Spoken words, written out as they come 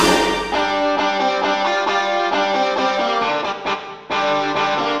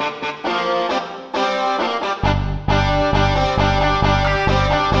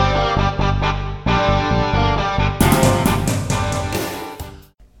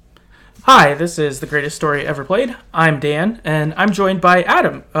Hi, this is The Greatest Story Ever Played. I'm Dan, and I'm joined by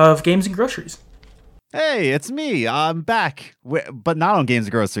Adam of Games and Groceries. Hey, it's me. I'm back, but not on Games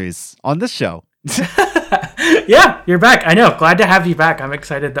and Groceries, on this show. Yeah, you're back. I know. Glad to have you back. I'm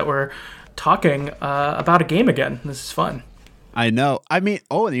excited that we're talking about a game again. This is fun. I know. I mean,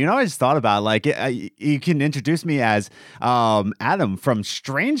 I just thought about you can introduce me as Adam from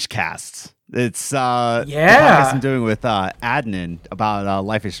Strange Cast. It's the podcast I'm doing with Adnan about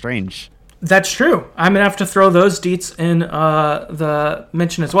Life is Strange. That's true. I'm going to have to throw those deets in the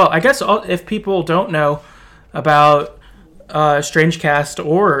mention as well. I guess if people don't know about Strange Cast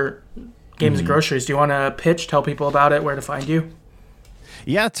or Games and Groceries, do you want to tell people about it, where to find you?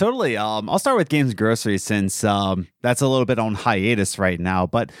 Yeah, totally. I'll start with Games Groceries since that's a little bit on hiatus right now.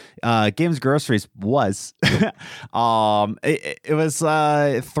 But Games Groceries was it was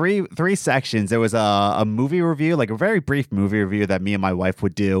three sections. There was a movie review, like a very brief movie review that me and my wife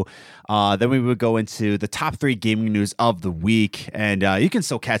would do. Then we would go into the top 3 gaming news of the week, and you can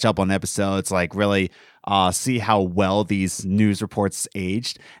still catch up on episodes, like really see how well these news reports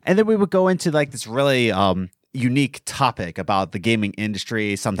aged. And then we would go into like this really unique topic about the gaming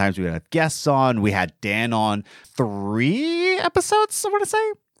industry. Sometimes we would have guests on. We had Dan on 3 episodes, I want to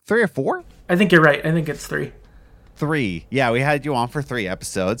say 3 or 4. I think you're right. I think it's 3. 3. Yeah, we had you on for 3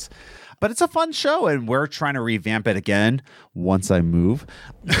 episodes. But it's a fun show, and we're trying to revamp it again once I move.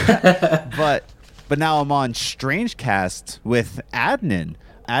 but now I'm on Strange Cast with Adnan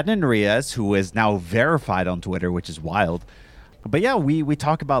Reyes, who is now verified on Twitter, which is wild. But yeah, we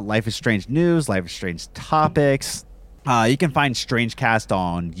talk about Life is Strange news, Life is Strange topics. You can find Strange Cast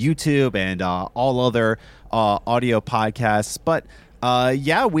on YouTube and all other audio podcasts. But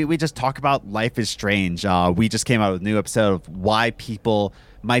yeah, we just talk about Life is Strange. We just came out with a new episode of why people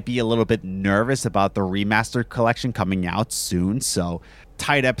might be a little bit nervous about the remastered collection coming out soon. So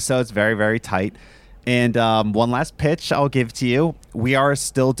tight episodes, very, very tight. And one last pitch I'll give to you. We are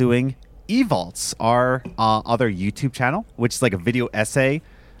still doing eVaults, our other YouTube channel, which is like a video essay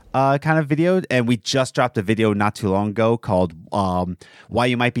kind of video. And we just dropped a video not too long ago called Why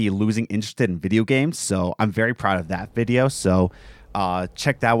You Might Be Losing Interest in Video Games. So I'm very proud of that video. So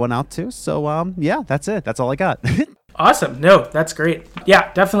check that one out too. So yeah, that's it. That's all I got. Awesome. No, that's great.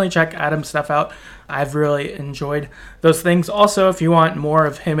 Yeah, definitely check Adam's stuff out. I've really enjoyed those things. Also, if you want more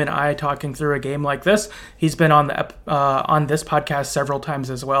of him and I talking through a game like this, he's been on this podcast several times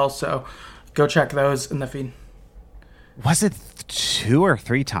as well. So go check those in the feed. Was it 2 or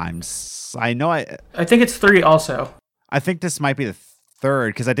 3 times? I know I think it's 3 also. I think this might be the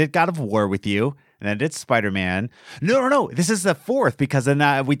 3rd because I did God of War with you and I did Spider-Man. No. This is the 4th because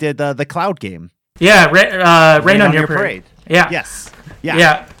then we did the cloud game. Yeah, Rain on Your Parade. Yeah. Yes.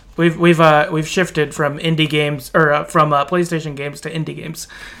 Yeah. We've shifted from indie games or from PlayStation games to indie games.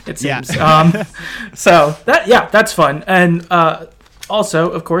 It seems. Yeah. So that's fun. And also,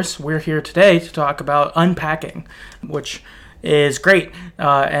 of course, we're here today to talk about Unpacking, which is great.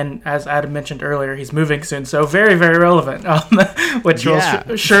 And as Adam mentioned earlier, he's moving soon, so very, very relevant. Which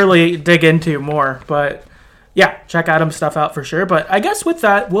we'll surely dig into more, but. Yeah, check Adam's stuff out for sure. But I guess with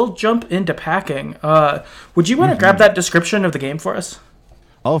that, we'll jump into packing. Would you want to grab that description of the game for us?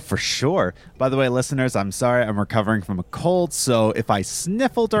 Oh, for sure. By the way, listeners, I'm sorry. I'm recovering from a cold, so if I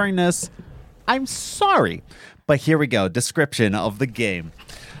sniffle during this, I'm sorry. But here we go. Description of the game.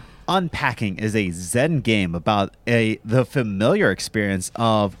 Unpacking is a Zen game about the familiar experience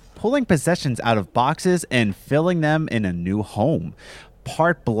of pulling possessions out of boxes and filling them in a new home.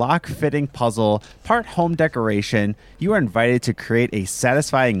 Part block fitting puzzle, part home decoration, you are invited to create a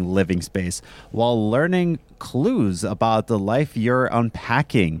satisfying living space while learning clues about the life you're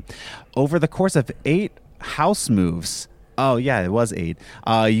unpacking. Over the course of 8 house moves, it was 8,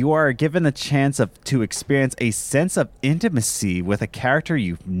 you are given a chance to experience a sense of intimacy with a character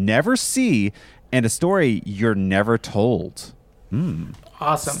you never see and a story you're never told.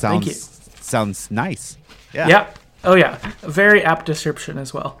 Awesome. Thank you. Sounds nice. Yeah. Oh yeah, a very apt description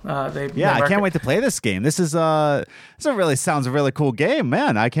as well. I can't wait to play this game. This sounds a really cool game,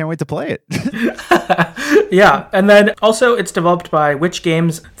 man. I can't wait to play it. Yeah, and then also it's developed by Witch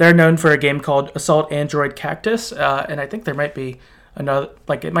Games. They're known for a game called Assault Android Cactus, and I think there might be another,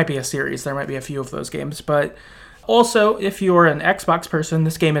 like it might be a series. There might be a few of those games, but also if you're an Xbox person,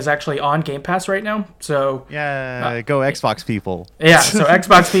 this game is actually on Game Pass right now. So go Xbox people. Yeah, so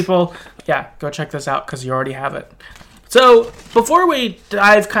Xbox people. Yeah, go check this out because you already have it. So before we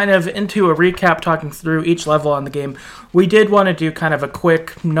dive kind of into a recap talking through each level on the game, we did want to do kind of a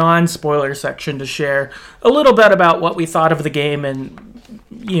quick non-spoiler section to share a little bit about what we thought of the game and,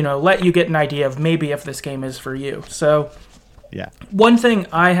 let you get an idea of maybe if this game is for you. So Yeah. One thing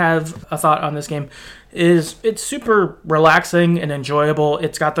I have a thought on this game is it's super relaxing and enjoyable.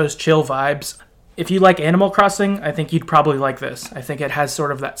 It's got those chill vibes. If you like Animal Crossing, I think you'd probably like this. I think it has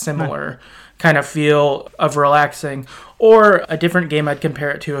sort of that similar kind of feel of relaxing. Or a different game I'd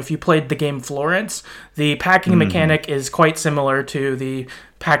compare it to, if you played the game Florence, the packing mechanic is quite similar to the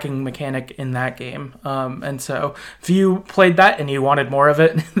packing mechanic in that game. And so if you played that and you wanted more of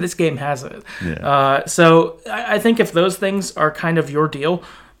it, this game has it. Yeah. So I think if those things are kind of your deal,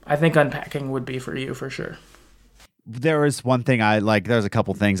 I think Unpacking would be for you for sure. There was one thing I like. There's a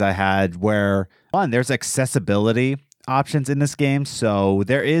couple things I had where, one, there's accessibility options in this game. So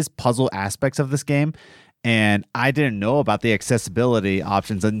there is puzzle aspects of this game. And I didn't know about the accessibility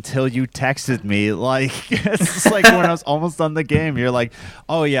options until you texted me. Like, it's like when I was almost done the game, you're like,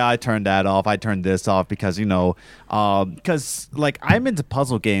 oh, yeah, I turned that off. I turned this off because, because like I'm into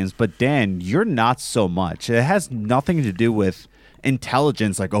puzzle games, but Dan, you're not so much. It has nothing to do with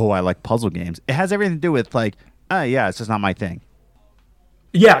intelligence. Like, oh, I like puzzle games. It has everything to do with like, yeah, it's just not my thing.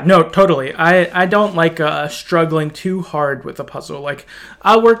 Yeah, no, totally. I don't like struggling too hard with a puzzle. Like,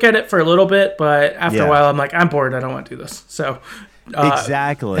 I'll work at it for a little bit, but after a while, I'm like, I'm bored. I don't want to do this. So,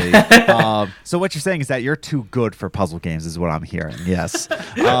 exactly. So what you're saying is that you're too good for puzzle games, is what I'm hearing. Yes.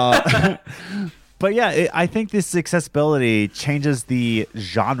 But yeah, I think this accessibility changes the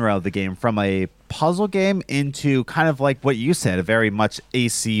genre of the game from a puzzle game into kind of like what you said, a very much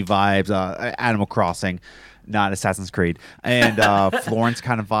AC vibes, Animal Crossing. Not Assassin's Creed, and Florence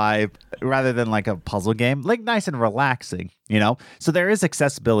kind of vibe, rather than like a puzzle game, like nice and relaxing, So there is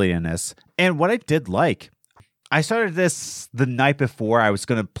accessibility in this. And what I did like, I started this the night before I was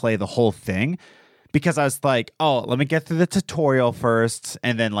going to play the whole thing, because I was like, oh, let me get through the tutorial first,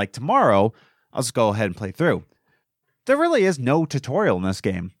 and then like tomorrow, I'll just go ahead and play through. There really is no tutorial in this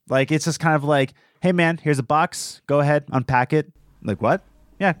game. Like, it's just kind of like, hey man, here's a box, go ahead, unpack it. Like, what?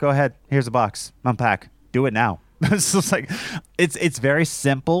 Yeah, go ahead, here's a box, unpack. Do it now. It's just like it's very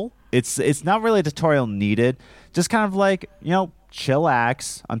simple. It's not really a tutorial needed. Just kind of like,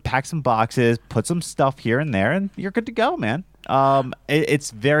 chillax, unpack some boxes, put some stuff here and there, and you're good to go, man.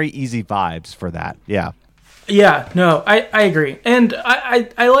 It's very easy vibes for that. Yeah. Yeah, no, I agree. And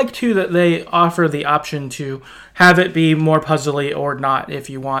I like too that they offer the option to have it be more puzzly or not if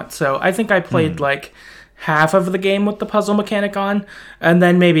you want. So I think I played like half of the game with the puzzle mechanic on, and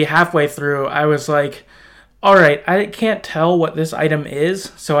then maybe halfway through I was like, all right, I can't tell what this item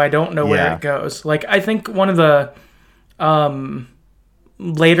is, so I don't know where it goes. Like, I think one of the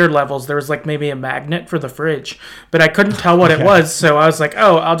later levels, there was like maybe a magnet for the fridge, but I couldn't tell what it was, so I was like,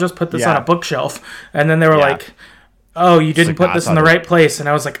 oh, I'll just put this on a bookshelf. And then they were like, oh, you didn't put this in the right place. And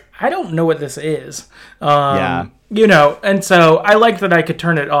I was like, I don't know what this is. And so I liked that I could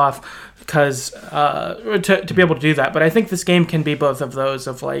turn it off because to be able to do that. But I think this game can be both of those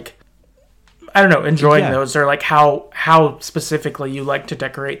of like, I don't know, enjoying those, or like how specifically you like to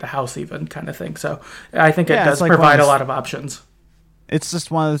decorate the house, even kind of thing. So I think it does like provide a lot of options. It's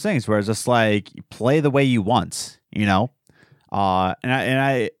just one of those things where it's just like, play the way you want, And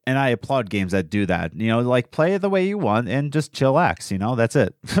I applaud games that do that. Like, play the way you want and just chillax. That's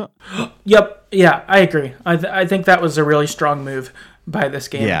it. Yep. Yeah, I agree. I think that was a really strong move by this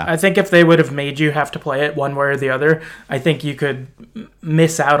game. Yeah. I think if they would have made you have to play it one way or the other, I think you could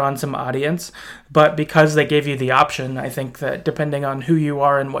miss out on some audience. But because they gave you the option, I think that depending on who you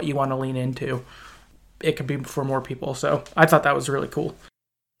are and what you want to lean into, it could be for more people. So I thought that was really cool.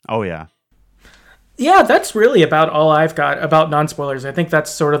 Oh, yeah. Yeah, that's really about all I've got about non-spoilers. I think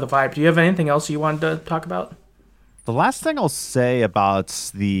that's sort of the vibe. Do you have anything else you wanted to talk about? The last thing I'll say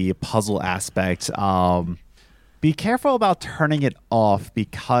about the puzzle aspect, be careful about turning it off,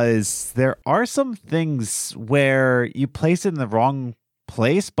 because there are some things where you place it in the wrong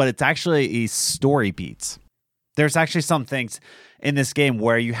place, but it's actually a story beat. There's actually some things in this game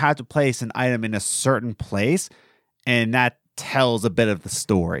where you have to place an item in a certain place, and that tells a bit of the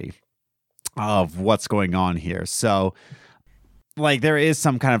story of what's going on here. So, like, there is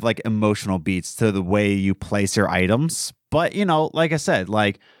some kind of like emotional beats to the way you place your items, but like I said,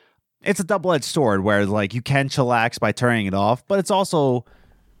 like, it's a double-edged sword where like you can chillax by turning it off, but it's also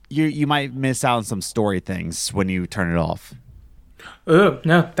you might miss out on some story things when you turn it off. Oh,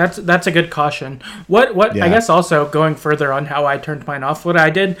 no, that's a good caution. What I guess also going further on how I turned mine off, what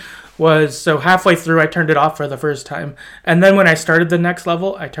I did was, so halfway through I turned it off for the first time, and then when I started the next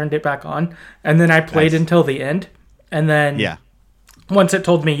level, I turned it back on, and then I played until the end, and then once it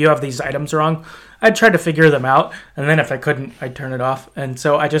told me you have these items wrong, I'd try to figure them out, and then if I couldn't, I'd turn it off. And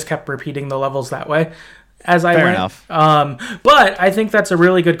so I just kept repeating the levels that way. as I Fair went. enough. But I think that's a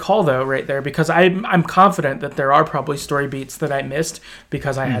really good call, though, right there, because I'm confident that there are probably story beats that I missed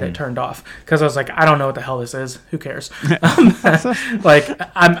because I had it turned off. Because I was like, I don't know what the hell this is. Who cares? Like,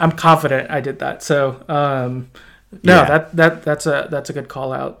 I'm confident I did that. So, that's a good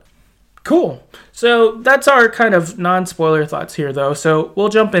call out. Cool. So that's our kind of non-spoiler thoughts here, though. So we'll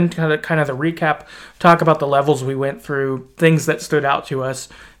jump into kind of the recap, talk about the levels we went through, things that stood out to us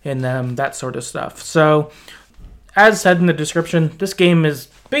in them, that sort of stuff. So, as said in the description, this game is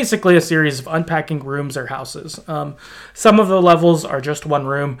basically a series of unpacking rooms or houses. Some of the levels are just one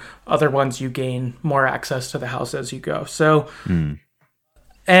room. Other ones you gain more access to the house as you go. So,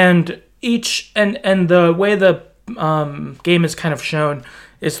 and the way the game is kind of shown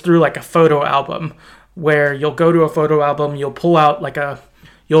is through like a photo album, where you'll go to a photo album, you'll pull out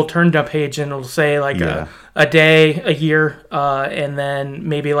you'll turn to a page and it'll say a day, a year, and then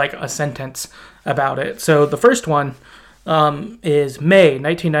maybe like a sentence about it. So the first one is May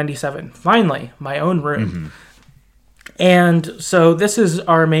 1997. Finally, my own room. And so this is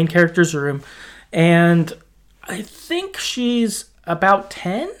our main character's room, and I think she's about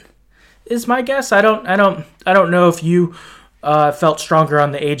 10 is my guess. I don't know if you felt stronger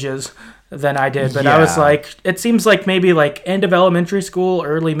on the ages than I did, but I was like, it seems like maybe like end of elementary school,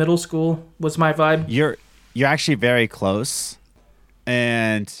 early middle school was my vibe. You're actually very close.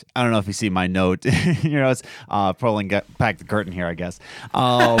 And I don't know if you see my note, it's pulling back the curtain here, I guess.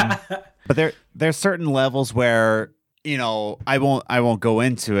 But there's certain levels where, I won't go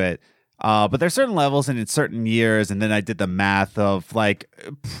into it. But there's certain levels and in certain years, and then I did the math of like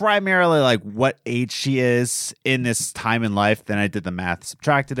primarily like what age she is in this time in life. Then I did the math,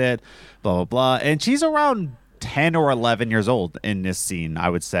 subtracted it, blah blah blah, and she's around 10 or 11 years old in this scene. I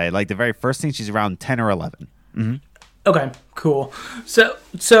would say like the very first thing, she's around 10 or 11. Okay, cool.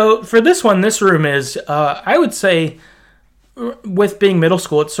 So for this one, this room is I would say, with being middle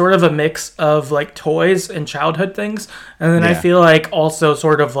school, it's sort of a mix of like toys and childhood things, and then I feel like also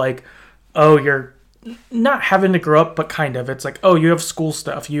sort of like, oh, you're not having to grow up, but kind of. It's like, oh, you have school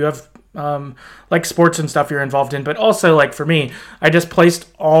stuff, you have like sports and stuff you're involved in, but also like for me, I just placed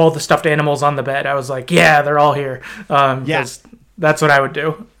all the stuffed animals on the bed. I was like, yeah, they're all here. That's what I would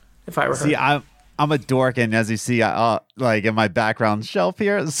do if I were her. See, I'm a dork, and as you see, like in my background shelf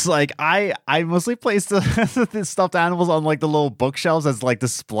here, it's like I mostly place the stuffed animals on like the little bookshelves as like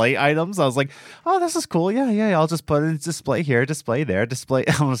display items. I was like, oh, this is cool. Yeah. I'll just put it in display here, display there, display.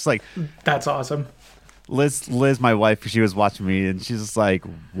 I was like, that's awesome. Liz, my wife, she was watching me, and she's just like,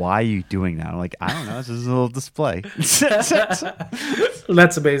 why are you doing that? I'm like, I don't know. It's just a little display.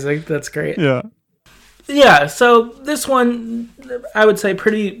 That's amazing. That's great. Yeah. Yeah, so this one, I would say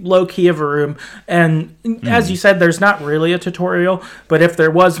pretty low-key of a room. And as you said, there's not really a tutorial. But if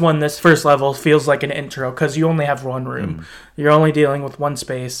there was one, this first level feels like an intro because you only have one room. You're only dealing with one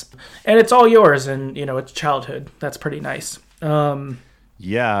space. And it's all yours, and, it's childhood. That's pretty nice.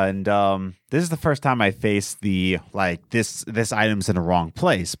 Yeah, and this is the first time I faced the, like, this item's in the wrong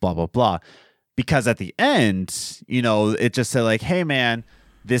place, blah, blah, blah. Because at the end, it just said, like, hey, man,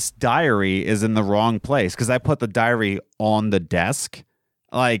 this diary is in the wrong place, because I put the diary on the desk.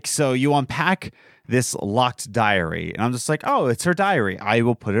 Like, so you unpack this locked diary, and I'm just like, oh, it's her diary. I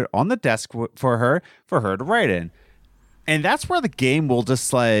will put it on the desk for her to write in. And that's where the game will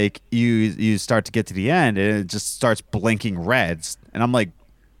just like, you start to get to the end, and it just starts blinking reds. And I'm like,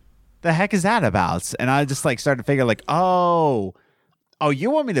 the heck is that about? And I just like started to figure like, oh, you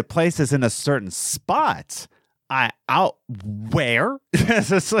want me to place this in a certain spot. Where?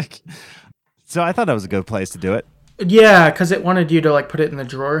 It's like, so I thought that was a good place to do it. Yeah, because it wanted you to like put it in the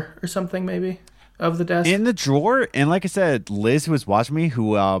drawer or something, maybe, of the desk. In the drawer, and like I said, Liz, who was watching me,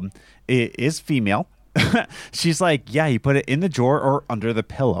 who is female, she's like, yeah, you put it in the drawer or under the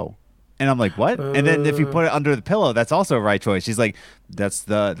pillow. And I'm like, what? And then if you put it under the pillow, that's also a right choice. She's like, that's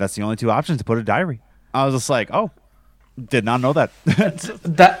the only two options to put a diary. I was just like, oh. Did not know that.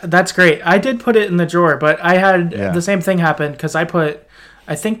 That's great. I did put it in the drawer, but I had the same thing happen because I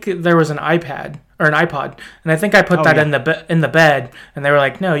think there was an iPad or an iPod, and I think I put in the bed, and they were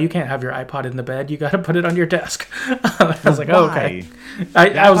like, "No, you can't have your iPod in the bed. You got to put it on your desk." I was like, "Oh, okay."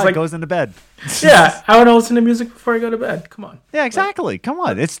 I was like, goes into bed. Yeah, I want to listen to music before I go to bed. Come on. Yeah, exactly. Come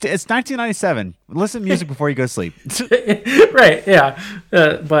on. It's 1997. Listen to music before you go to sleep. Right. Yeah.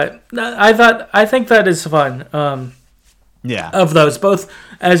 But I think that is fun. Yeah. Of those, both,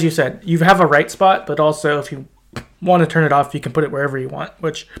 as you said, you have a right spot, but also if you want to turn it off, you can put it wherever you want,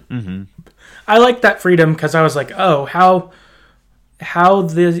 which I like that freedom, because I was like, oh, how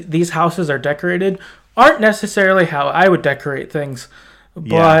these houses are decorated aren't necessarily how I would decorate things.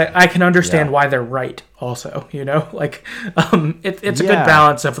 but I can understand Yeah. why they're right also, like it's a good Yeah.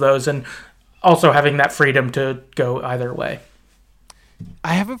 balance of those, and also having that freedom to go either way.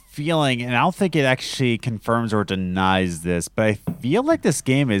 I have a feeling, and I don't think it actually confirms or denies this, but I feel like this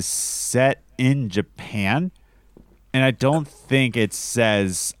game is set in Japan, and I don't think it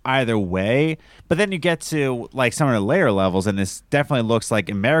says either way. But then you get to like some of the later levels, and this definitely looks like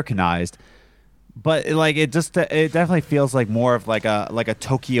Americanized. But it definitely feels like more of like a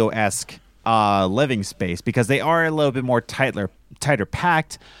Tokyo-esque living space, because they are a little bit more tighter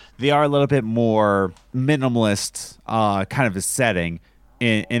packed. They are a little bit more minimalist kind of a setting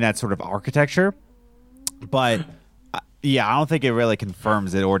in that sort of architecture. But yeah, I don't think it really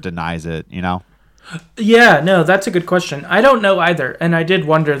confirms it or denies it, Yeah, no, that's a good question. I don't know either, and I did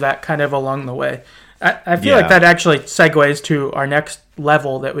wonder that kind of along the way. I feel like that actually segues to our next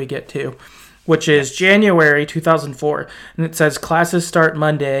level that we get to, which is January 2004, and it says classes start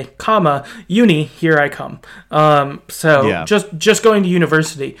Monday, uni, here I come. Just going to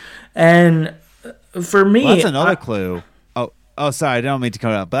university, and for me, well, that's another clue. Oh, sorry, I don't mean to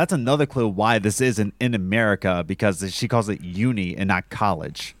cut it out, but that's another clue why this isn't in America, because she calls it uni and not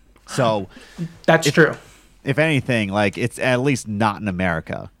college. So that's true. If anything, like, it's at least not in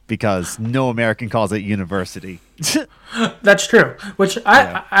America, because no American calls it university. That's true. Which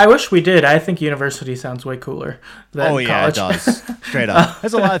I wish we did. I think university sounds way cooler than college. It does. Straight up.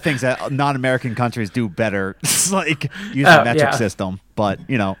 There's a lot of things that non-American countries do better, like use the metric system. But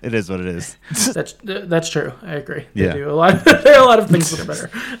it is what it is. That's true. I agree. They do a lot. There are a lot of things that are better.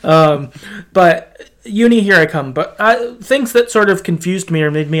 But uni, here I come. But things that sort of confused me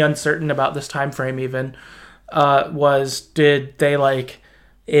or made me uncertain about this time frame even was, did they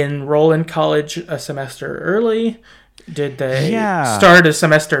enroll in college a semester early? Did they start a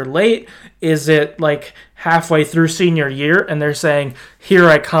semester late? Is it halfway through senior year and they're saying, here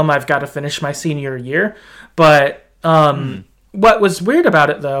I come, I've got to finish my senior year? But what was weird about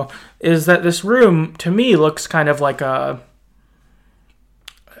it, though, is that this room, to me, looks kind of like a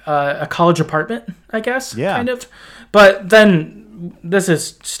college apartment, I guess. Yeah. Kind of. But then, this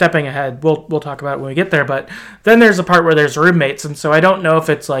is stepping ahead. We'll talk about it when we get there. But then there's a part where there's roommates, and so I don't know if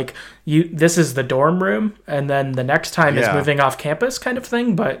it's this is the dorm room, and then the next time is moving off campus kind of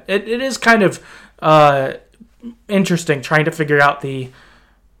thing. But it is kind of interesting trying to figure out the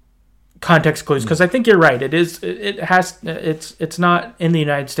context clues, because I think you're right. It's not in the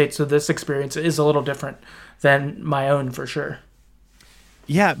United States, so this experience is a little different than my own for sure.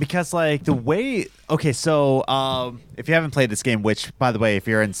 Yeah, because the way, okay, so if you haven't played this game, which, by the way, if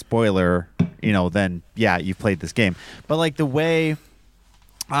you're in spoiler, then yeah, you've played this game. But the way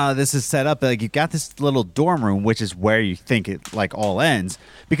this is set up, you've got this little dorm room, which is where you think it all ends,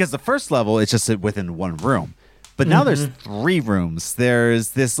 because the first level is just within one room. But now there's 3 rooms. There's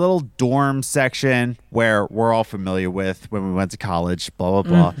this little dorm section where we're all familiar with when we went to college, blah,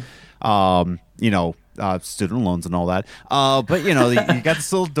 blah, blah. Student loans and all that. But, you got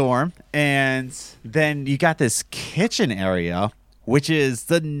this little dorm, and then you got this kitchen area, which is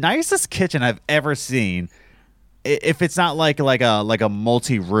the nicest kitchen I've ever seen. If it's not like a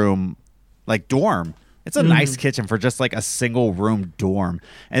multi-room dorm. It's a nice kitchen for just a single room dorm.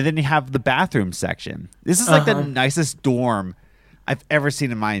 And then you have the bathroom section. This is the nicest dorm I've ever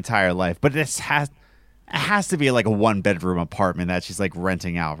seen in my entire life. But it has to be a 1-bedroom apartment that she's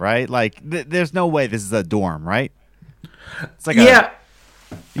renting out, right? There's no way this is a dorm, right? It's I'm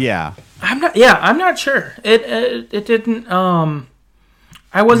not sure. It didn't.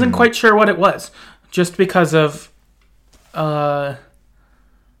 I wasn't quite sure what it was, just because of where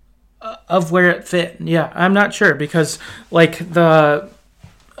it fit. Yeah, I'm not sure, because I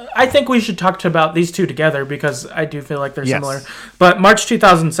think we should talk about these two together, because I do feel like they're similar. But March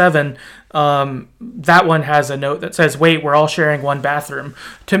 2007, that one has a note that says, wait, we're all sharing one bathroom.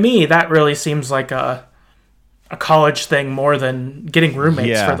 To me, that really seems like a college thing more than getting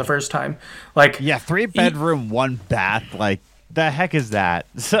roommates for the first time. 3-bedroom, 1 bath. The heck is that?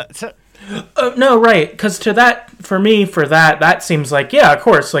 No, right. Because for that seems of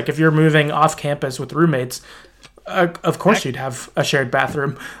course, if you're moving off campus with roommates, of course you'd have a shared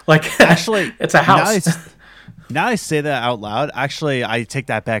bathroom. Actually, it's a house. Now I say that out loud, actually, I take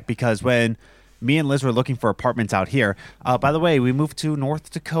that back, because when me and Liz were looking for apartments out here, by the way, we moved to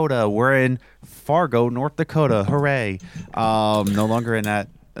North Dakota. We're in Fargo, North Dakota. Hooray. No longer in that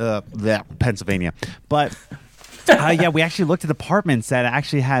Pennsylvania. But we actually looked at apartments that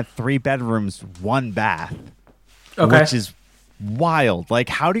actually had 3 bedrooms, 1 bath. Okay. Which is wild.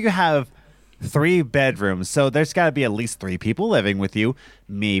 How do you have 3 bedrooms? So there's got to be at least 3 people living with you.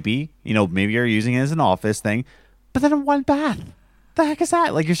 Maybe you're using it as an office thing, but then 1 bath. The heck is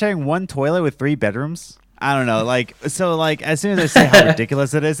that? Like, you're sharing one toilet with 3 bedrooms? I don't know. Like, so, like, as soon as I say how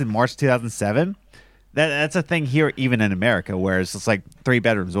ridiculous it is in March 2007, that's a thing here, even in America, where it's just like 3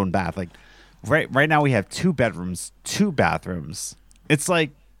 bedrooms, 1 bath. Like, right now we have 2 bedrooms, 2 bathrooms. It's like,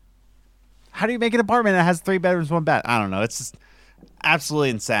 how do you make an apartment that has 3 bedrooms, 1 bath? I don't know. It's just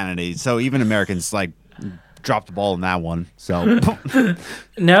absolutely insanity. So even Americans, like, dropped the ball in that one. So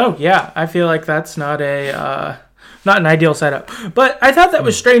No, yeah, I feel like that's not an ideal setup. But I thought that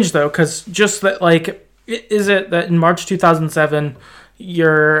was strange though, because just that, like, is it that in March 2007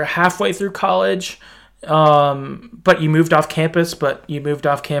 you're halfway through college, but you moved off campus,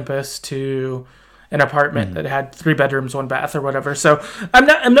 to an apartment that had 3 bedrooms, 1 bath, or whatever. So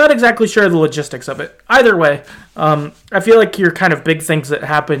I'm not exactly sure of the logistics of it. Either way, I feel like your kind of big things that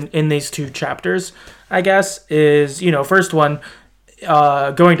happen in these 2 chapters, I guess, is, first one,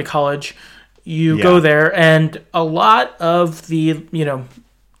 going to college. You go there, and a lot of the,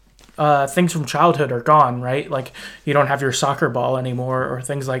 things from childhood are gone, right? Like, you don't have your soccer ball anymore or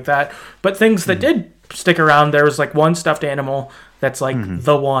things like that. But things that did stick around, there was, like, one stuffed animal that's, like,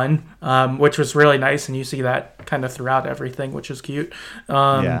 the one, which was really nice, and you see that kind of throughout everything, which is cute.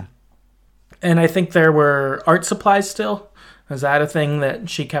 And I think there were art supplies still. Is that a thing that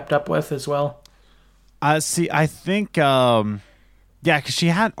she kept up with as well? See, I think, because she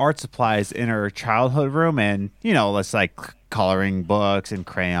had art supplies in her childhood room, and, it's like coloring books and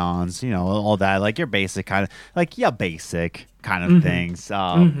crayons, all that, like your basic kind of, basic kind of things.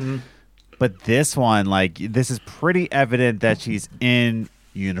 But this one, like, this is pretty evident that she's in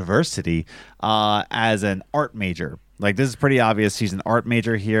university as an art major. Like, this is pretty obvious she's an art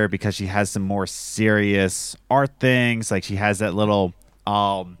major here because she has some more serious art things. Like, she has that little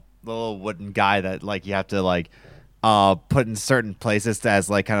wooden guy that, like, you have to, like, put in certain places as,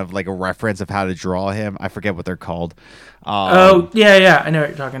 like, kind of like a reference of how to draw him. I forget what they're called. I know what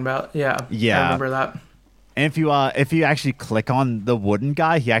you're talking about. Yeah, I remember that. And if you actually click on the wooden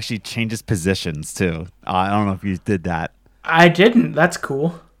guy, he actually changes positions too. I don't know if you did that. I didn't. That's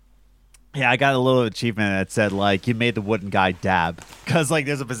cool. Yeah, I got a little achievement that said, like, you made the wooden guy dab, because, like,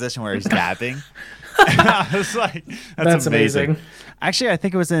 there's a position where he's dabbing. I was like, that's amazing. Actually, I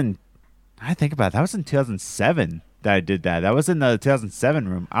think it was in. I think about it, that was in 2007 that I did that. That was in the 2007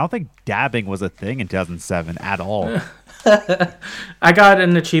 room. I don't think dabbing was a thing in 2007 at all. I got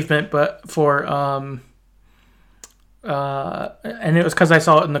an achievement, but for and it was because I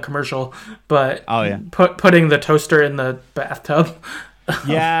saw it in the commercial. But putting the toaster in the bathtub.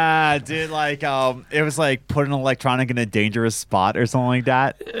 Yeah, dude, like it was like putting an electronic in a dangerous spot or something like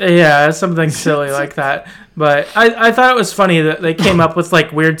that. Yeah, something silly like that. But I thought it was funny that they came up with,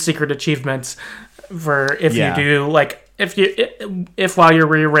 like, weird secret achievements for if you do, like, if while you're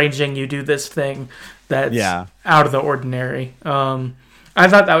rearranging you do this thing that's out of the ordinary. I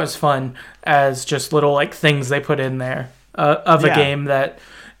thought that was fun as just little, like, things they put in there of a game that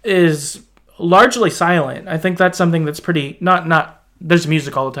is largely silent. I think that's something that's pretty not. There's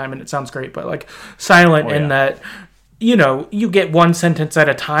music all the time and it sounds great, but, like, silent in that, you get one sentence at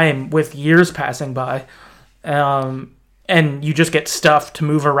a time with years passing by, and you just get stuff to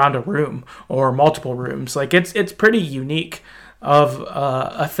move around a room or multiple rooms. Like, it's pretty unique of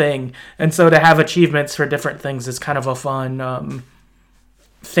a thing, and so to have achievements for different things is kind of a fun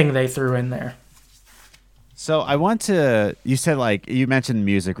thing they threw in there. So I want to. You said, like, you mentioned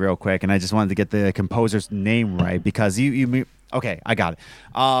music real quick, and I just wanted to get the composer's name right because you. Okay, I got it.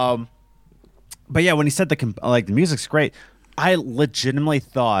 But yeah, when he said the music's great, I legitimately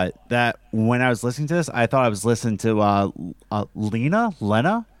thought that when I was listening to this, I thought I was listening to Lena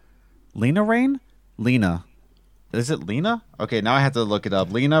Rain. Is it Lena? Okay, now I have to look it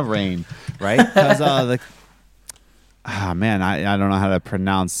up. Lena Rain, right? Because man, I don't know how to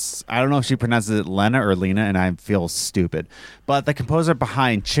pronounce. I don't know if she pronounces it Lena or Lena, and I feel stupid. But the composer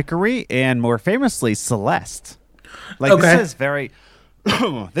behind Chicory and more famously Celeste. Like, this is very,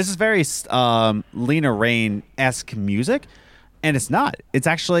 Lena Rain-esque music, and it's not. It's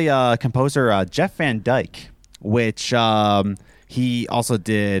actually composer Jeff Van Dyke, which he also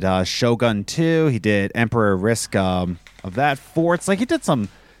did Shogun 2. He did Emperor Risk of that 4. It's like he did some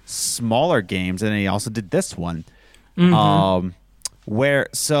smaller games, and he also did this one. Very,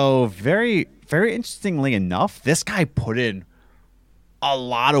 very interestingly enough, this guy put in a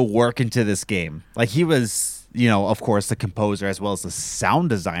lot of work into this game. Like, he was, of course, the composer as well as the sound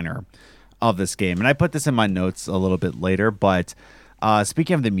designer of this game. And I put this in my notes a little bit later, but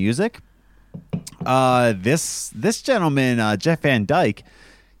speaking of the music, this gentleman, Jeff Van Dyke,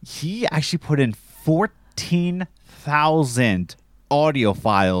 he actually put in 14,000 audio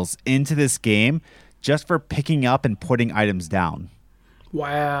files into this game just for picking up and putting items down.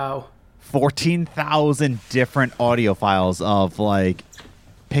 Wow. 14,000 different audio files of like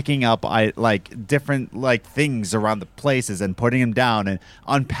picking up like different like things around the places and putting them down and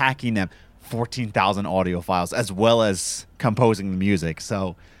unpacking them. 14,000 audio files, as well as composing the music.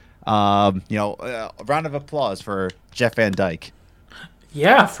 So, a round of applause for Jeff Van Dyke.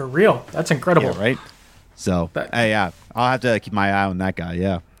 Yeah, for real. That's incredible. Yeah, right? So, yeah, I'll have to keep my eye on that guy,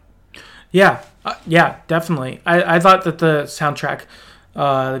 yeah. Yeah, definitely. I thought that the soundtrack,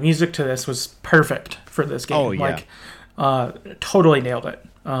 the music to this was perfect for this game. Oh, yeah. Like, totally nailed it.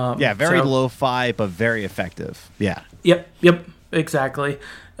 Very lo-fi, but very effective. Yeah. Yep, exactly.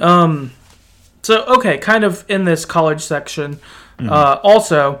 So, okay, kind of in this college section.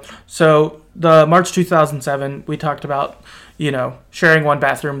 Also, so the March 2007, we talked about, sharing one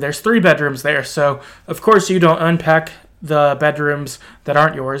bathroom. There's 3 bedrooms there. So, of course, you don't unpack the bedrooms that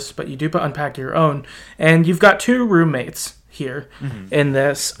aren't yours, but you do unpack your own. And you've got 2 roommates here in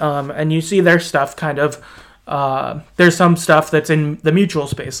this. And you see their stuff kind of, there's some stuff that's in the mutual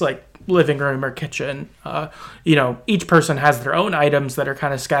space, like living room or kitchen. Each person has their own items that are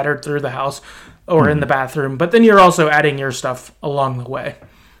kind of scattered through the house or in the bathroom, but then you're also adding your stuff along the way.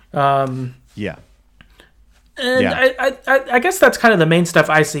 And I guess that's kind of the main stuff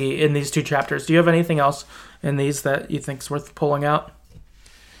I see in these 2 chapters. Do you have anything else in these that you think's worth pulling out?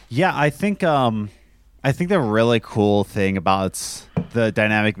 Yeah, I think the really cool thing about the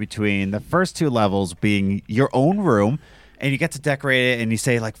dynamic between the first 2 levels being your own room, and you get to decorate it, and you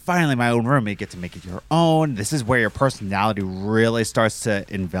say, like, finally my own room, and you get to make it your own. This is where your personality really starts to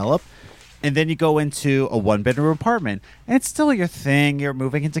envelop. And then you go into a 1-bedroom apartment, and it's still your thing. You're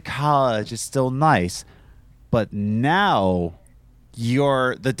moving into college. It's still nice. But now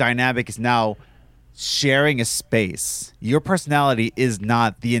the dynamic is now sharing a space. Your personality is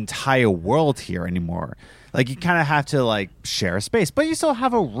not the entire world here anymore. Like, you kind of have to, like, share a space. But you still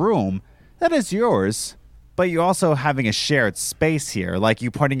have a room that is yours. But you're also having a shared space here. Like,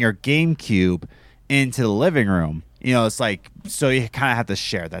 you putting your GameCube into the living room. It's like, so you kind of have to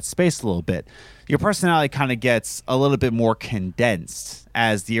share that space a little bit. Your personality kind of gets a little bit more condensed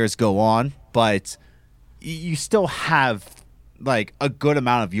as the years go on, but you still have like a good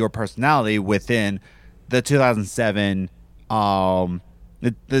amount of your personality within the 2007 the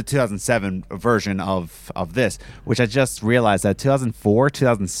 2007 version of this, which I just realized that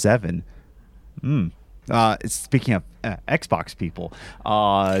 2007 speaking of Xbox people,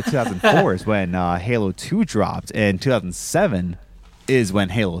 2004 is when Halo 2 dropped, and 2007 is when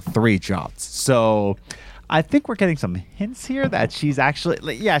Halo 3 dropped. So I think we're getting some hints here that she's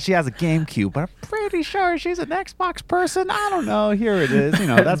actually, she has a GameCube, but I'm pretty sure she's an Xbox person. I don't know. Here it is.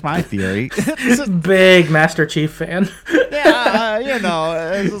 That's my theory. Big Master Chief fan.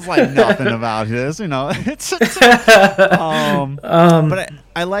 This is like nothing about this. But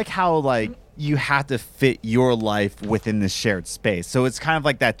I like how like you have to fit your life within the shared space. So it's kind of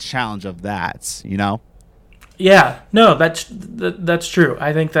like that challenge of that, Yeah, no, that's true.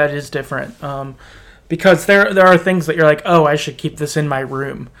 I think that is different. Because there are things that you're like, oh, I should keep this in my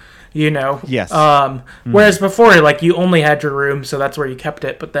room, Yes. Whereas before, like, you only had your room, so that's where you kept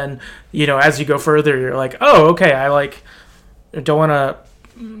it. But then, as you go further, you're like, oh, okay, I don't want to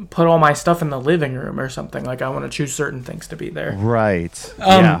put all my stuff in the living room or something. Like, I want to choose certain things to be there. Right.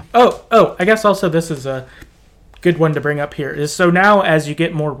 Yeah. Oh, I guess also this is a good one to bring up here. Is so now as you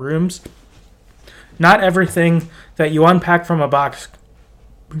get more rooms, not everything that you unpack from a box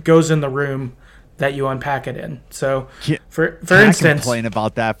goes in the room that you unpack it in. So, for instance, I complain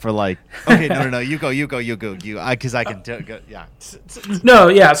about that for like, okay, no, you go, because I can go, yeah. No,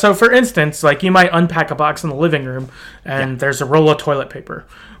 yeah. So, for instance, like you might unpack a box in the living room, and there's a roll of toilet paper.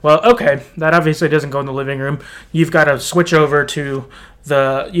 Well, okay, that obviously doesn't go in the living room. You've got to switch over to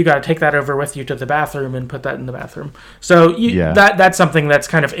you got to take that over with you to the bathroom and put that in the bathroom. So that's something that's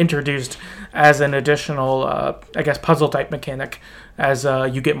kind of introduced as an additional, I guess, puzzle type mechanic as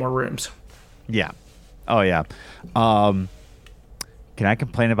you get more rooms. Yeah. Oh yeah. Can I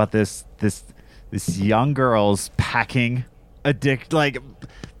complain about this young girl's packing like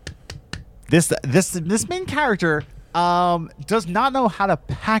this main character does not know how to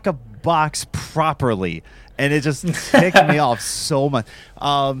pack a box properly, and it just ticked me off so much.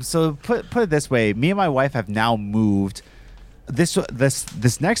 So put it this way, me and my wife have now moved.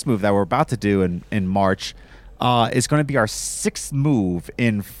 This next move that we're about to do in March is going to be our 6th move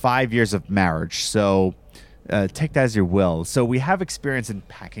in 5 years of marriage. So take that as you will. So we have experience in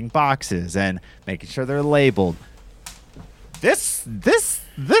packing boxes and making sure they're labeled. This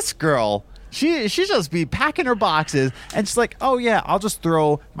girl She just be packing her boxes, and she's like, oh yeah, I'll just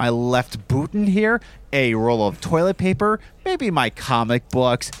throw my left boot in here, a roll of toilet paper, maybe my comic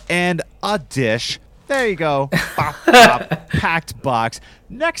books, and a dish. There you go. Bop, bop, packed box.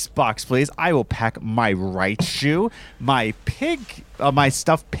 Next box, please. I will pack my right shoe, my my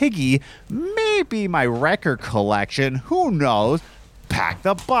stuffed piggy, maybe my record collection. Who knows? Pack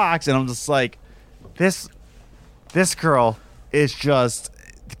the box, and I'm just like, this girl is just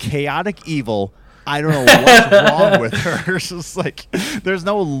chaotic evil. I don't know what's wrong with her. It's just like, there's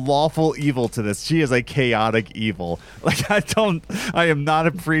no lawful evil to this. She is a chaotic evil. Like, I am not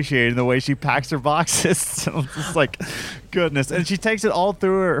appreciating the way she packs her boxes. So I'm just like, goodness. And she takes it all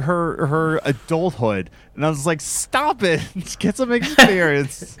through her adulthood. And I was like, stop it. Get some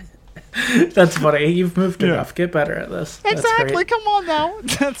experience. That's funny. You've moved enough. Get better at this. Exactly. Come on now.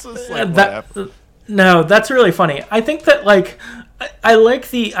 That's just like, no, that's really funny. I think that, like, I like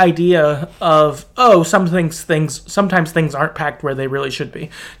the idea of, sometimes things aren't packed where they really should be.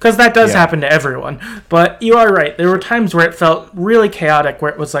 Because that does happen to everyone. But you are right. There were times where it felt really chaotic,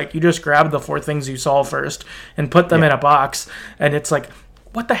 where it was like you just grabbed the 4 things you saw first and put them in a box. And it's like,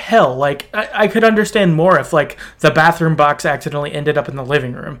 what the hell? Like, I could understand more if, like, the bathroom box accidentally ended up in the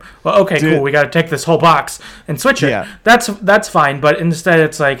living room. Well, okay, cool. We got to take this whole box and switch it. Yeah. That's fine. But instead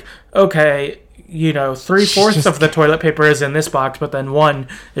it's like, okay, 3/4 of the toilet paper is in this box, but then 1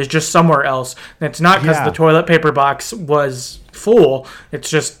 is just somewhere else. And it's not because the toilet paper box was full. It's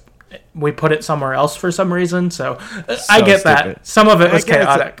just we put it somewhere else for some reason. So I get that. Some of it was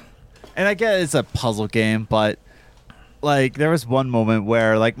chaotic. And I get it's a puzzle game, but like there was one moment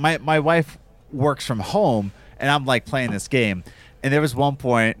where like my wife works from home and I'm like playing this game, and there was one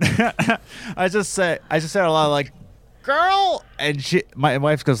point I just said a lot of like, girl, and my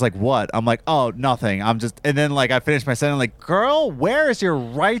wife goes like, what? I'm like, oh, nothing. And then like I finished my sentence like, girl, where is your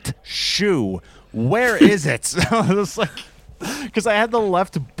right shoe? Where is it? I was like, because I had the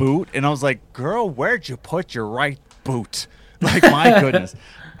left boot, and I was like, girl, where'd you put your right boot? Like, my goodness.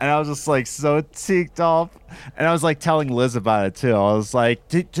 And I was just like so ticked off, and I was like telling Liz about it too. I was like,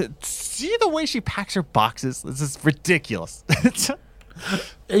 see the way she packs her boxes? This is ridiculous.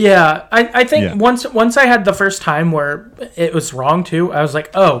 Yeah, I think once I had the first time where it was wrong too, I was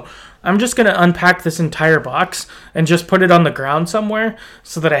like, oh, I'm just going to unpack this entire box and just put it on the ground somewhere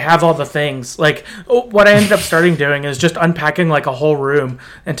so that I have all the things. Like, what I ended up starting doing is just unpacking like a whole room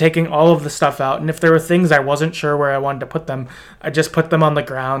and taking all of the stuff out. And if there were things I wasn't sure where I wanted to put them, I just put them on the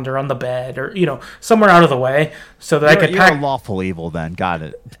ground or on the bed or, somewhere out of the way so that I could pack. You're a lawful evil then. Got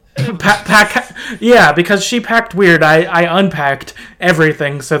it. Yeah, because she packed weird. I unpacked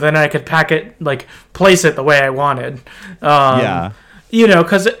everything so then I could pack it, like, place it the way I wanted.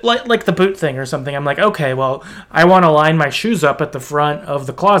 Because like the boot thing or something, I'm like, okay, well, I want to line my shoes up at the front of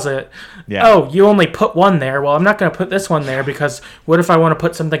the closet. Yeah. Oh, you only put 1 there. Well, I'm not going to put this one there because what if I want to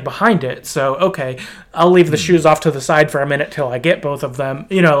put something behind it? So, okay, I'll leave the shoes off to the side for a minute till I get both of them.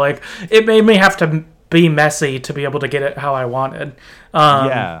 Like, it made me have to be messy to be able to get it how I wanted.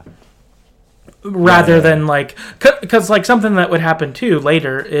 Rather than like, because like something that would happen too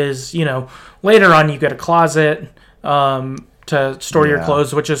later is, later on you get a closet to store your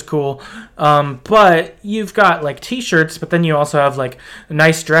clothes, which is cool. But you've got like t-shirts, but then you also have like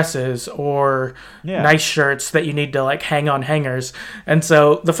nice dresses or nice shirts that you need to like hang on hangers. And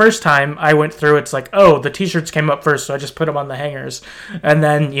so the first time I went through, it's like, oh, the t-shirts came up first, so I just put them on the hangers. And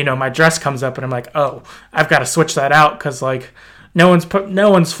then, my dress comes up and I'm like, oh, I've got to switch that out because like no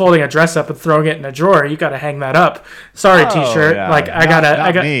one's folding a dress up and throwing it in a drawer. You got to hang that up. Sorry, t-shirt. Yeah. Like I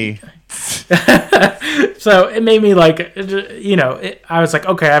got me. So it made me like, I was like,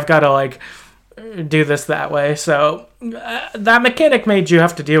 okay, I've got to like do this that way. So that mechanic made you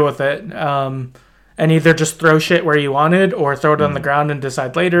have to deal with it, and either just throw shit where you wanted or throw it on the ground and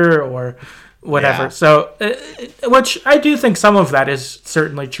decide later or whatever. Yeah. So, which I do think some of that is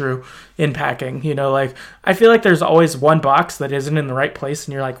certainly true in packing. Like I feel like there's always one box that isn't in the right place,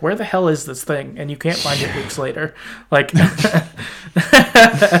 and you're like, where the hell is this thing? And you can't find it weeks later. Like,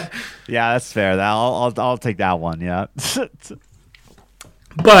 yeah, that's fair. I'll take that one. Yeah.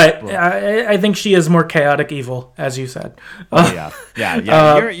 But I think she is more chaotic evil, as you said. Yeah.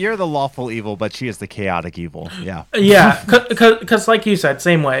 You're the lawful evil, but she is the chaotic evil. Yeah. Yeah, because like you said,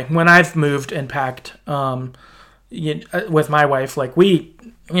 same way. When I've moved and packed with my wife, like we're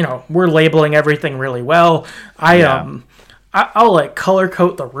labeling everything really well. I'll like color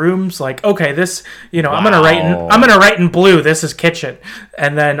code the rooms. Like, okay, this, I'm gonna write in blue. This is kitchen,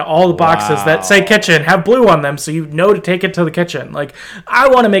 and then all the boxes that say kitchen have blue on them, so to take it to the kitchen. Like, I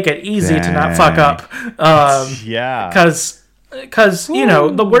want to make it easy to not fuck up. Because Because,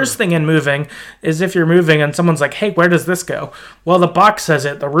 the worst thing in moving is if you're moving and someone's like, hey, where does this go? Well, the box says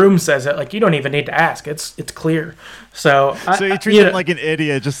it, the room says it. Like, you don't even need to ask. It's clear. So you treat them like an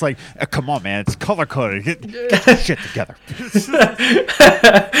idiot, just like, come on, man, it's color coded. Get your shit together.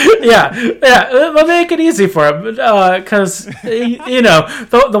 They'll make it easy for him. Because,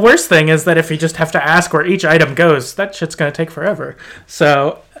 the worst thing is that if you just have to ask where each item goes, that shit's going to take forever.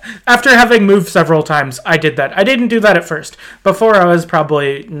 So after having moved several times, I did that. I didn't do that at first. Before, I was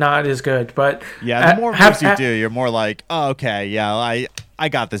probably not as good. But yeah, the more moves you do, you're more like, oh, okay, yeah, I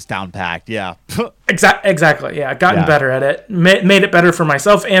got this down packed. Yeah. Exactly. Yeah, gotten better at it. Made it better for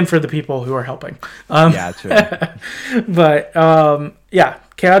myself and for the people who are helping. True. But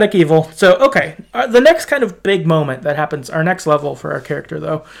chaotic evil. So okay, the next kind of big moment that happens, our next level for our character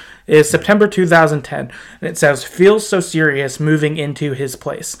though, is September 2010, and it says feels so serious moving into his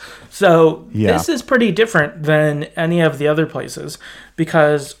place. So this is pretty different than any of the other places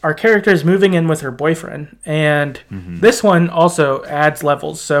because our character is moving in with her boyfriend, and this one also adds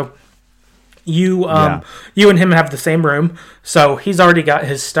levels. So you and him have the same room, so he's already got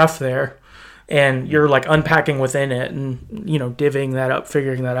his stuff there. And you're like unpacking within it and, divvying that up,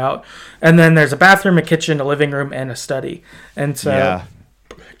 figuring that out. And then there's a bathroom, a kitchen, a living room, and a study. And so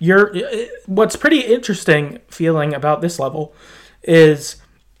what's pretty interesting feeling about this level is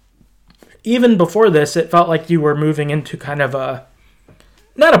even before this, it felt like you were moving into kind of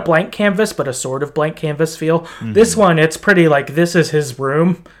not a blank canvas, but a sort of blank canvas feel. This one, it's pretty like this is his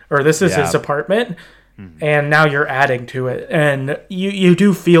room or this is his apartment. And now you're adding to it, and you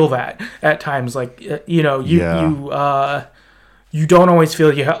do feel that at times, like you don't always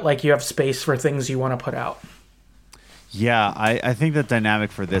feel like you have space for things you want to put out. Yeah, I think the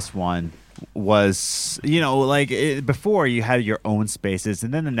dynamic for this one was, before you had your own spaces,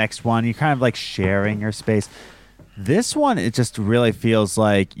 and then the next one you kind of like sharing your space. This one, it just really feels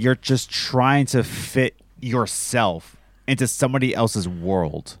like you're just trying to fit yourself into somebody else's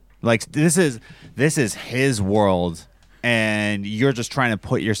world. Like this is his world, and you're just trying to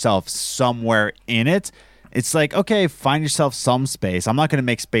put yourself somewhere in it. It's like, okay, find yourself some space. I'm not going to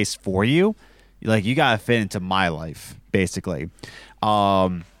make space for you. Like you got to fit into my life, basically.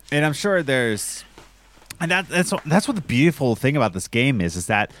 And I'm sure that's what the beautiful thing about this game is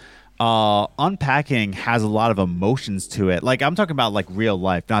that Unpacking has a lot of emotions to it. Like I'm talking about like real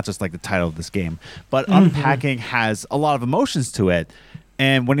life, not just like the title of this game, but Unpacking has a lot of emotions to it.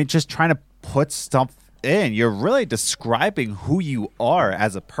 And when you're just trying to put stuff in, you're really describing who you are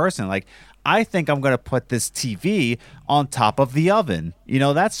as a person. Like, I think I'm going to put this TV on top of the oven.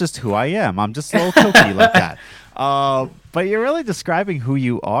 That's just who I am. I'm just a little kooky like that. But you're really describing who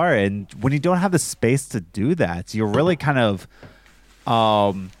you are. And when you don't have the space to do that, you're really kind of,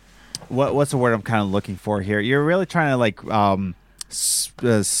 what's the word I'm kind of looking for here? You're really trying to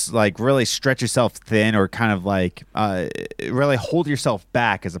like really stretch yourself thin, or kind of like really hold yourself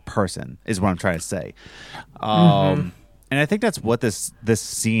back as a person is what I'm trying to say. And I think that's what this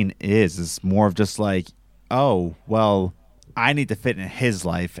scene is more of just like, oh, well, I need to fit in his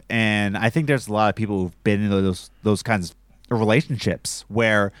life. And I think there's a lot of people who've been in those kinds of relationships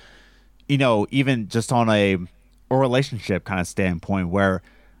where, even just on a relationship kind of standpoint where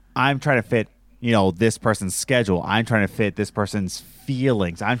I'm trying to fit this person's schedule. I'm trying to fit this person's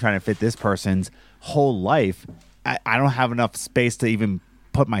feelings. I'm trying to fit this person's whole life. I don't have enough space to even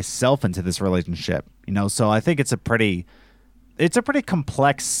put myself into this relationship, So I think it's a pretty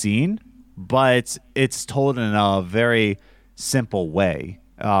complex scene, but it's told in a very simple way.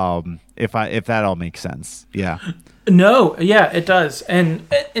 If that all makes sense. Yeah. No, yeah, it does. And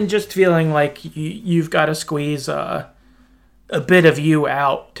just feeling like you've got to squeeze a bit of you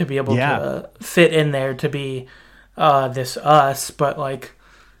out to be able to fit in there to be this us, but like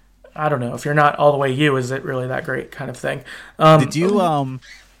I don't know, if you're not all the way you, is it really that great kind of thing. Did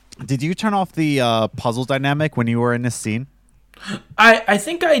you turn off the puzzle dynamic when you were in this scene? I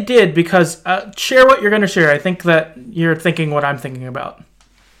think I did, because share what you're going to share. I think that you're thinking what I'm thinking about.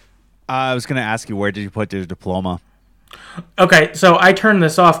 I was going to ask you, where did you put your diploma? Okay, so I turned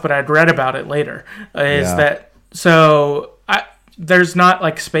this off, but I'd read about it later. There's not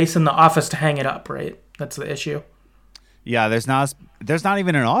like space in the office to hang it up, right? That's the issue. Yeah, there's not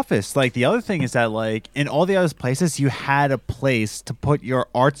even an office. Like the other thing is that like in all the other places you had a place to put your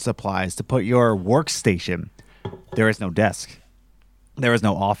art supplies, to put your workstation. There is no desk. There is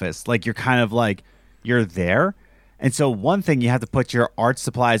no office. Like you're kind of like you're there. And so one thing, you have to put your art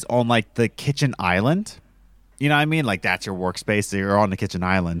supplies on like the kitchen island. You know what I mean? Like that's your workspace. So you're on the kitchen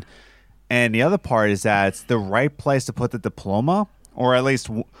island. And the other part is that it's the right place to put the diploma, or at least,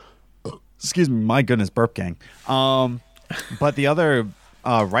 excuse me, my goodness, burp gang. But the other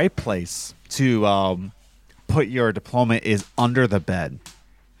right place to put your diploma is under the bed.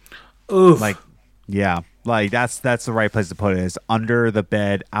 Oof. Like, yeah, like that's the right place to put it, is under the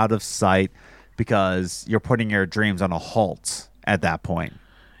bed, out of sight, because you're putting your dreams on a halt at that point.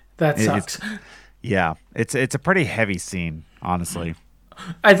 That sucks. It's a pretty heavy scene, honestly.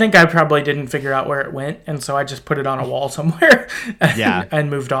 I think I probably didn't figure out where it went, and so I just put it on a wall somewhere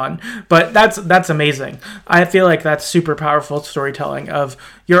and moved on. But that's amazing. I feel like that's super powerful storytelling of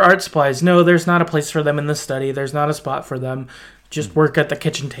your art supplies. No, there's not a place for them in the study. There's not a spot for them. Just work at the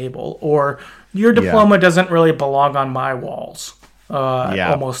kitchen table. Or your diploma doesn't really belong on my walls.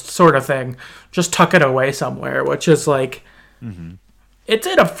 Almost sort of thing. Just tuck it away somewhere, which is like, it's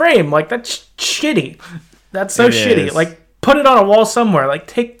in a frame. Like, that's shitty. That's so shitty. Is. Like, put it on a wall somewhere. Like,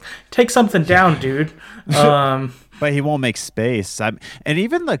 take something down, dude. But he won't make space. And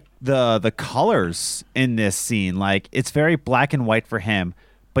even the colors in this scene, like, it's very black and white for him,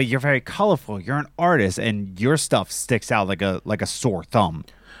 but you're very colorful. You're an artist, and your stuff sticks out like a sore thumb.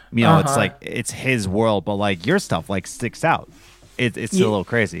 You know, it's like it's his world, but like your stuff like sticks out. It's a little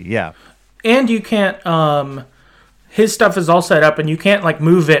crazy, yeah. And you can't. His stuff is all set up, and you can't like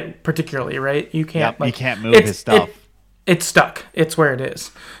move it particularly, right? You can't. You can't move his stuff. It's stuck. It's where it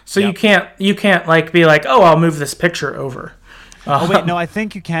is. So you can't like be like, oh, I'll move this picture over. Oh wait, no, I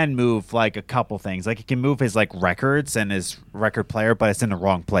think you can move like a couple things. Like you can move his like records and his record player, but it's in the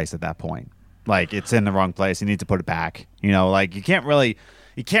wrong place at that point. Like it's in the wrong place. You need to put it back. You know, like you can't really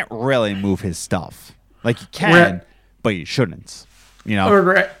move his stuff. Like you can, but you shouldn't. You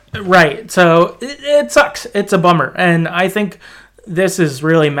know, right. So it sucks. It's a bummer, and I think this is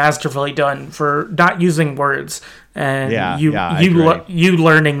really masterfully done for not using words. And you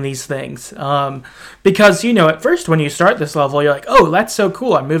learning these things, because at first when you start this level, you're like, oh, that's so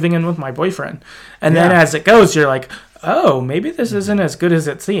cool, I'm moving in with my boyfriend, and then as it goes, you're like, oh, maybe this isn't as good as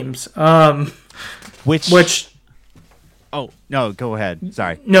it seems. Which oh no, go ahead.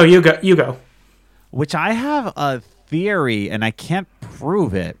 Sorry. No, you go. Which I have a theory, and I can't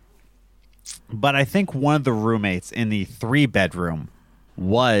prove it, but I think one of the roommates in the 3-bedroom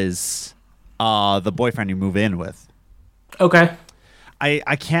was the boyfriend you move in with. Okay.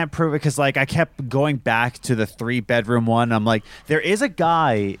 I can't prove it because like I kept going back to the 3-bedroom one. I'm like, there is a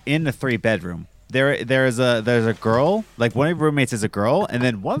guy in the 3-bedroom. There's a girl, like one of the roommates is a girl, and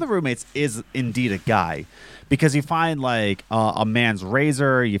then one of the roommates is indeed a guy, because you find like a man's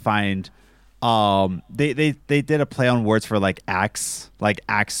razor. You find they did a play on words for like Axe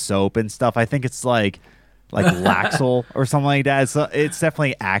soap and stuff. I think it's like Laxel or something like that. It's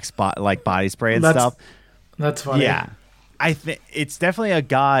definitely Axe body spray and stuff. That's funny. Yeah, I think it's definitely a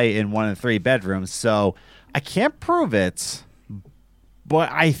guy in one of the 3 bedrooms. So I can't prove it,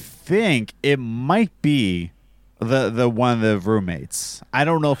 but I think it might be the one of the roommates. I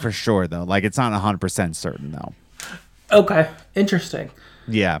don't know for sure though. Like it's not 100% certain though. Okay, interesting.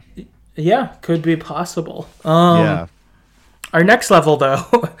 Yeah. Yeah, could be possible. Yeah. Our next level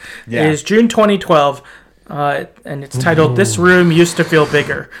though is June 2012. And it's titled "This Room Used to Feel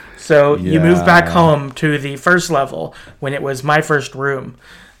Bigger." So you move back home to the first level when it was my first room,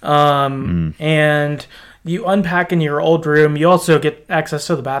 and you unpack in your old room. You also get access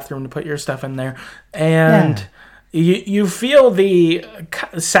to the bathroom to put your stuff in there, and you feel the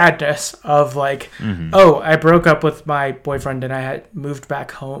sadness of like, oh, I broke up with my boyfriend and I had moved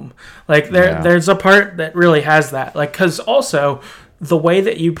back home. Like there's a part that really has that, like, because also the way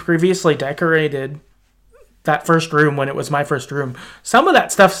that you previously decorated that first room when it was my first room, some of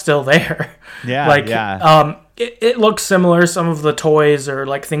that stuff's still there. It looks similar. Some of the toys or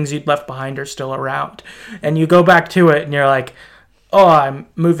like things you'd left behind are still around, and you go back to it and you're like, oh, I'm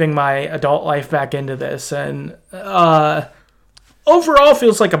moving my adult life back into this, and overall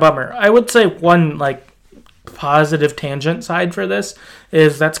feels like a bummer. I would say one like positive tangent side for this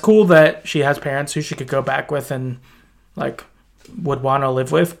is that's cool that she has parents who she could go back with and like would want to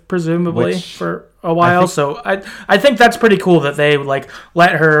live with, presumably, for a while. So I think that's pretty cool that they like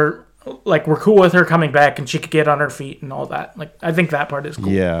let her, like, we're cool with her coming back and she could get on her feet and all that. Like, I think that part is cool.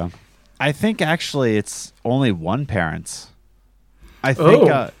 Yeah. I think actually it's only one parent. I think,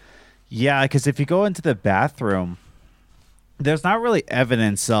 because if you go into the bathroom, there's not really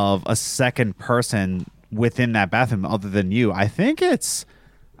evidence of a second person within that bathroom other than you. I think it's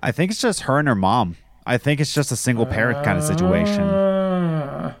just her and her mom. I think it's just a single parent kind of situation.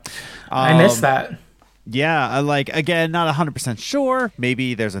 I missed that. Yeah, like, again, not 100% sure.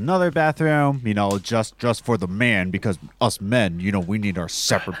 Maybe there's another bathroom, just for the man, because us men, we need our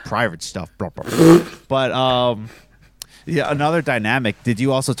separate private stuff. Blah, blah, blah. But, yeah, another dynamic. Did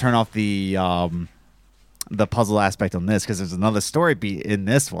you also turn off the the puzzle aspect on this because there's another story beat in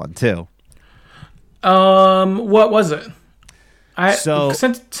this one too. What was it? So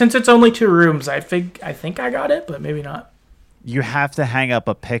Since it's only 2 rooms, I think I got it, but maybe not. you have to hang up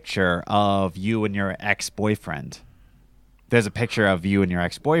a picture of you and your ex-boyfriend. There's a picture of you and your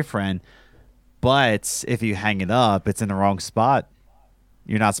ex-boyfriend, but if you hang it up, it's in the wrong spot.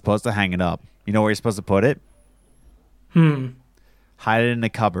 You're not supposed to hang it up. You know where you're supposed to put it? Hide it in the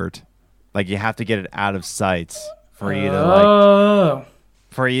cupboard. Like you have to get it out of sight for you to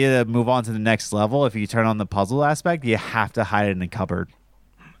move on to the next level. If you turn on the puzzle aspect, you have to hide it in the cupboard.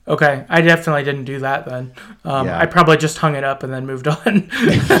 Okay, I definitely didn't do that then. I probably just hung it up and then moved on.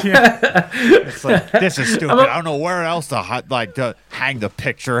 It's like, this is stupid. I don't know where else to hang the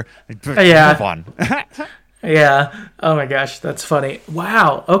picture. Yeah. Move on. Yeah. Oh my gosh, that's funny.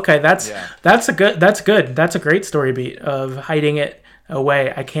 Wow. Okay, that's good. That's a great story beat of hiding it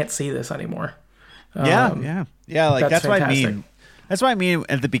away. I can't see this anymore. Yeah. Like that's what I fantastic. mean. That's what I mean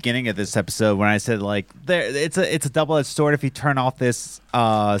at the beginning of this episode when I said like it's a double-edged sword if you turn off this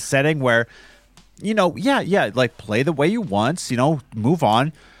setting where like play the way you want, move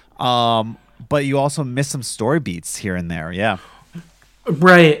on, but you also miss some story beats here and there. Yeah.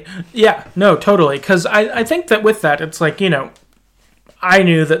 Right. Yeah. No, totally. Because I think that with that, it's like, I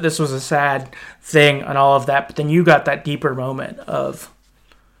knew that this was a sad thing and all of that, but then you got that deeper moment of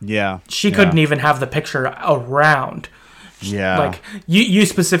she couldn't even have the picture around. Yeah. Like you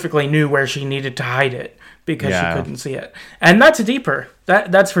specifically knew where she needed to hide it because she couldn't see it. And that's deeper.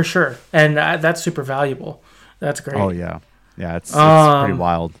 That's for sure. And that's super valuable. That's great. Oh, yeah. Yeah, it's pretty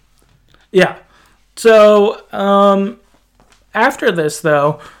wild. Yeah. So, after this,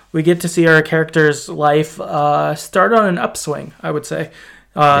 though, we get to see our character's life start on an upswing, I would say.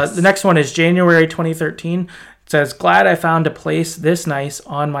 The next one is January 2013. It says, glad I found a place this nice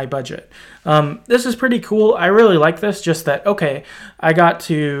on my budget. This is pretty cool. I really like this. Just that, okay, I got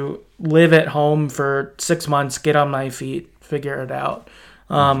to live at home for 6 months, get on my feet, figure it out.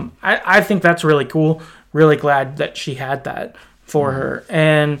 I think that's really cool. Really glad that she had that for her.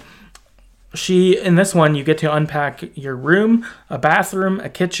 And in this one, you get to unpack your room, a bathroom, a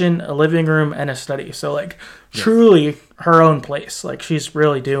kitchen, a living room, and a study. So, like, truly her own place. Like, she's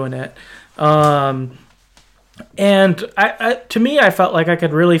really doing it. And to me, I felt like I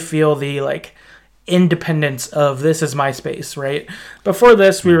could really feel the, like, independence of this is my space, right? Before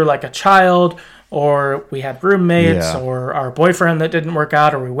this, we were like a child, or we had roommates, or our boyfriend that didn't work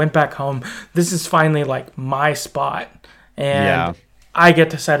out, or we went back home. This is finally, like, my spot. And I get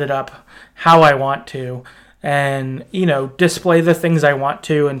to set it up how I want to and, display the things I want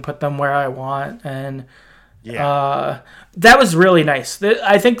to and put them where I want. And that was really nice.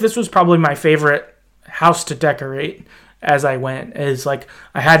 I think this was probably my favorite house to decorate as I went. Is like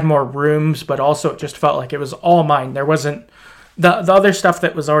I had more rooms, but also it just felt like it was all mine. There wasn't the other stuff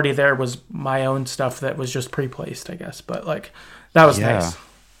that was already there was my own stuff that was just pre-placed, I guess. But like that was nice.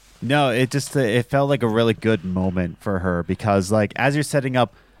 No, it felt like a really good moment for her because like as you're setting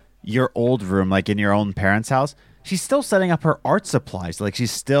up your old room, like in your own parents' house, she's still setting up her art supplies. Like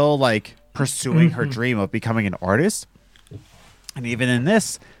she's still like pursuing her dream of becoming an artist. And even in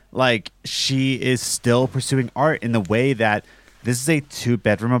this, like she is still pursuing art in the way that this is a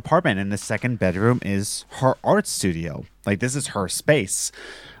 2-bedroom apartment and the second bedroom is her art studio. Like this is her space.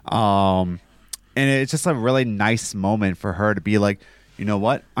 And it's just a really nice moment for her to be like, you know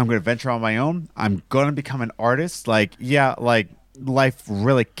what? I'm going to venture on my own. I'm going to become an artist. Like, like life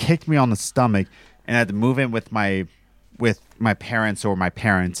really kicked me on the stomach and I had to move in with my parents or my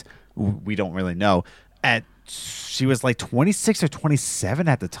parents. We don't really know. She was like 26 or 27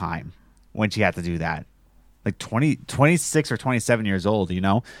 at the time when she had to do that. Like 26 or 27 years old,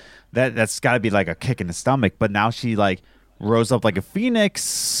 that's got to be like a kick in the stomach. But now she like rose up like a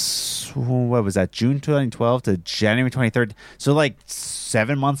phoenix. What was that? June 2012 to January 23rd. So like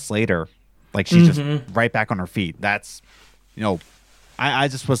 7 months later, like she's just right back on her feet. That's, I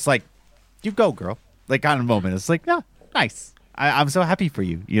just was like, you go, girl. Like kind of moment. It's like, yeah, nice. I'm so happy for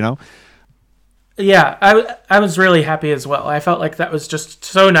you, Yeah, I was really happy as well. I felt like that was just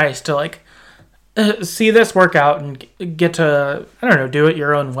so nice to like see this work out and get to, I don't know, do it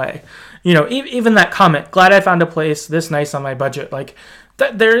your own way. Even that comment, glad I found a place this nice on my budget. Like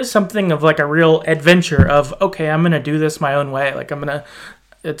there is something of like a real adventure of, okay, I'm going to do this my own way. Like I'm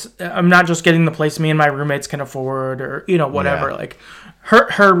not just getting the place me and my roommates can afford or, whatever. Yeah. Like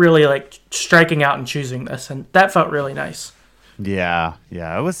her really like striking out and choosing this. And that felt really nice. Yeah.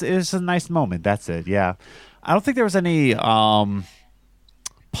 It was a nice moment. That's it. Yeah. I don't think there was any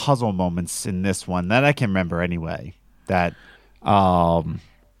puzzle moments in this one that I can remember anyway. That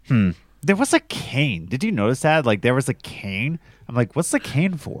There was a cane. Did you notice that? Like there was a cane. I'm like, what's the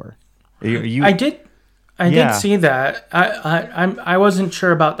cane for? I did see that. I wasn't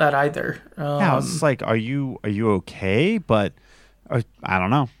sure about that either. Yeah, I was like, are you okay? But I don't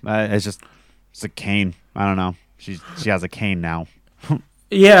know. It's a cane. I don't know. She has a cane now.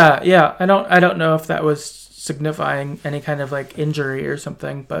 Yeah. I don't know if that was signifying any kind of like injury or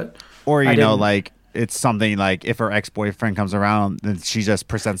something, but or like it's something like if her ex-boyfriend comes around, then she just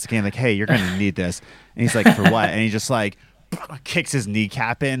presents the cane like, hey, you're gonna need this, and he's like, for what? And he just like kicks his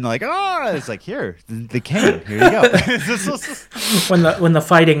kneecap in, like, oh, it's like, here, the cane, here you go. when the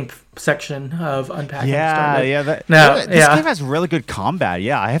fighting section of Unpacking started. This game has really good combat.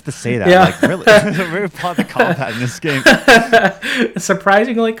 Yeah, I have to say that. Yeah. Like, really, really proud of the combat in this game.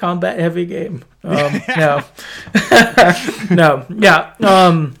 Surprisingly combat heavy game. No.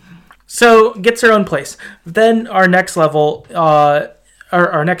 Yeah. So gets her own place. Then our next level,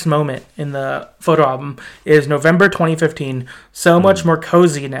 our next moment in the photo album is November 2015. So much more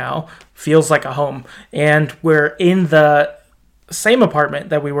cozy now. Feels like a home. And we're in the same apartment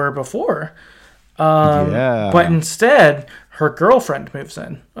that we were before. But instead, her girlfriend moves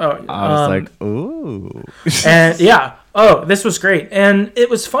in. I was like, ooh. And yeah. Oh, this was great. And it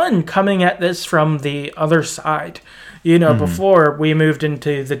was fun coming at this from the other side. Before we moved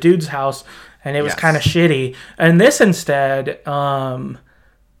into the dude's house and it was kind of shitty. And this instead,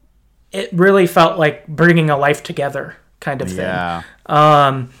 it really felt like bringing a life together kind of thing. Yeah.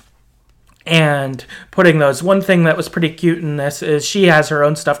 And putting those. One thing that was pretty cute in this is she has her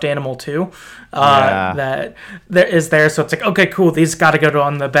own stuffed animal too. That there is there. So it's like, okay, cool. These got to go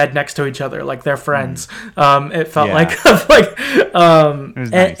on the bed next to each other. Like they're friends. It felt like, it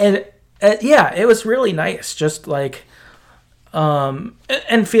was nice. And it was really nice. Just like,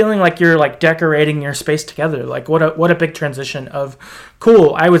 and feeling like you're like decorating your space together. Like what a big transition of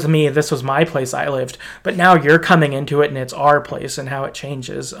cool. I was me. This was my place. I lived, but now you're coming into it and it's our place and how it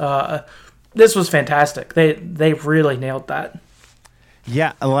changes. This was fantastic. They really nailed that.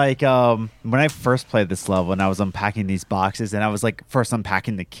 Yeah, like when I first played this level and I was unpacking these boxes and I was like first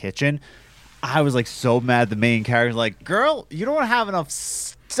unpacking the kitchen, I was like so mad. The main character like, girl, you don't have enough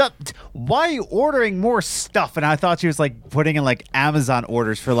stuff. Why are you ordering more stuff? And I thought she was like putting in like Amazon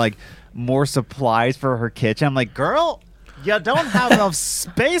orders for like more supplies for her kitchen. I'm like, girl, you don't have enough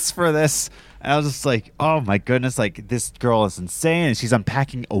space for this. And I was just like, oh my goodness, like this girl is insane. And she's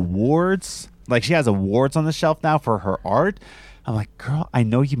unpacking awards. Like she has awards on the shelf now for her art. I'm like, girl, I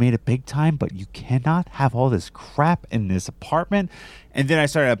know you made it big time, but you cannot have all this crap in this apartment. And then I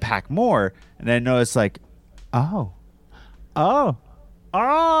started to unpack more. And I noticed like, oh. And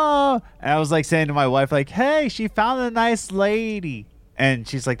I was like saying to my wife, like, hey, she found a nice lady. And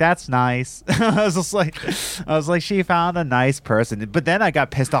she's like, that's nice. I was like, she found a nice person. But then I got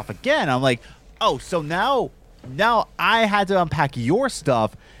pissed off again. I'm like, oh, so now I had to unpack your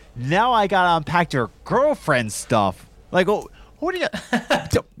stuff. Now I got to unpack your girlfriend's stuff. Like, oh, who do you...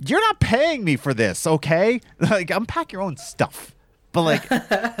 You're not paying me for this, okay? Like, unpack your own stuff. But, like,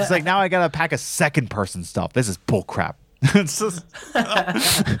 it's like, now I got to pack a second person's stuff. This is bullcrap. It's just...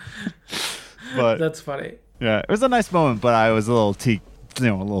 But that's funny. Yeah, it was a nice moment, but I was a little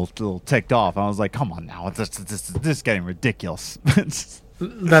little ticked off. I was like, come on now, this is getting ridiculous.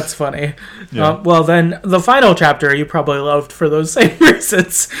 That's funny. Yeah. Well, then the final chapter you probably loved for those same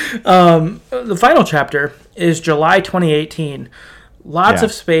reasons. The final chapter is July 2018. Lots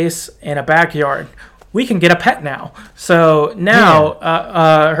of space and a backyard. We can get a pet now. So now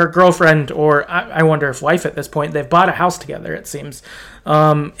her girlfriend, or I wonder if wife at this point, they've bought a house together, it seems.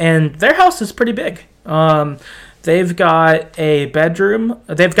 And their house is pretty big. They've got a bedroom.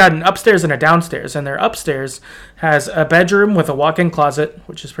 They've got an upstairs and a downstairs. And their upstairs has a bedroom with a walk-in closet,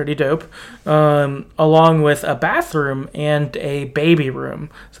 which is pretty dope, along with a bathroom and a baby room.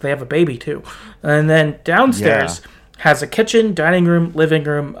 So they have a baby, too. And then downstairs has a kitchen, dining room, living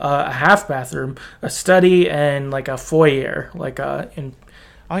room, a half bathroom, a study, and like a foyer, like when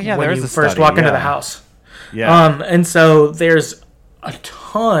you first walk into the house. Yeah. And so there's a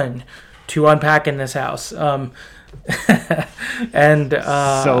ton to unpack in this house. And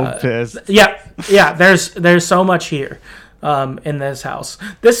so pissed. Yeah, there's so much here in this house.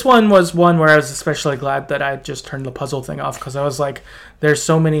 This one was one where I was especially glad that I just turned the puzzle thing off, because I was like, there's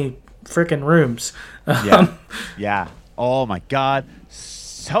so many freaking rooms. Yeah. Oh my god,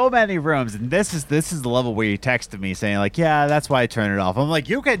 so many rooms. And this is the level where you texted me saying like, yeah, that's why I turned it off. I'm like,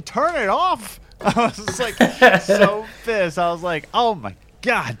 you can turn it off. I was just like so pissed. I was like, oh my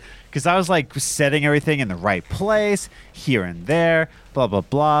god, because I was like setting everything in the right place here and there, blah blah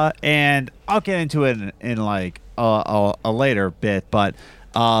blah. And I'll get into it in like a later bit, but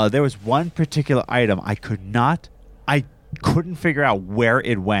There was one particular item I couldn't figure out where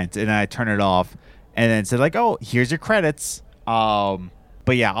it went, and I turned it off, and then said like, "Oh, here's your credits." But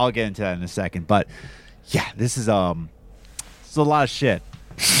yeah, I'll get into that in a second. But yeah, this is a lot of shit.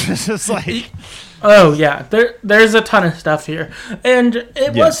 It's just like, oh yeah, there's a ton of stuff here, and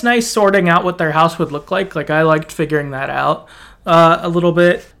it was nice sorting out what their house would look like. Like I liked figuring that out a little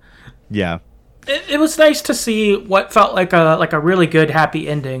bit. Yeah. It was nice to see what felt like a really good happy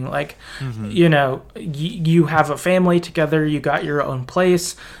ending. Like, you know, you have a family together, you got your own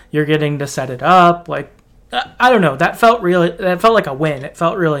place, you're getting to set it up. Like, I don't know, that felt like a win. It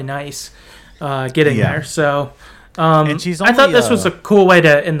felt really nice getting there. So, and she's only, I thought this was a cool way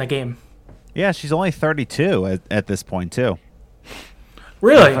to end the game. Yeah, she's only 32 at this point too.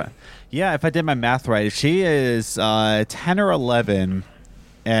 Really? If I did my math right, if she is 10 or 11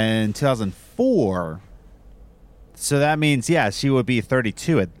 in 2004, so that means she would be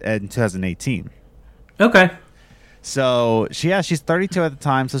 32 in 2018. Okay. So she's 32 at the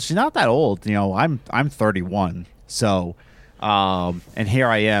time, so she's not that old. You know, I'm 31. So, and here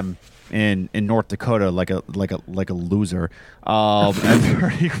I am in North Dakota like a loser. At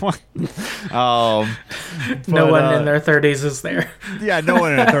 31. No one in their 30s is there. Yeah, no one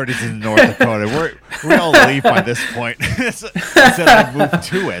in their 30s is in North Dakota. We all leave by this point. Instead of move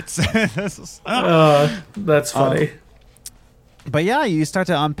to it. That's funny. But yeah, you start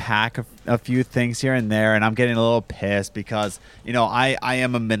to unpack a few things here and there, and I'm getting a little pissed because, you know, I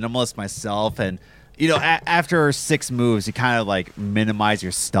am a minimalist myself, and, you know, after 6 moves, you kind of like minimize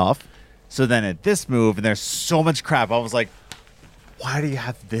your stuff. So then at this move, and there's so much crap, I was like, why do you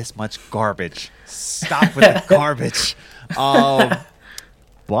have this much garbage? Stop with the garbage.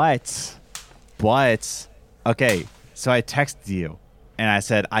 But, okay, so I texted you, and I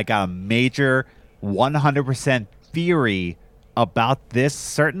said, I got a major 100% theory about this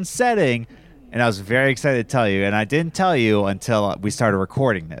certain setting, and I was very excited to tell you, and I didn't tell you until we started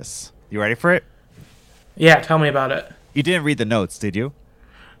recording this. You ready for it? Yeah, tell me about it. You didn't read the notes, did you?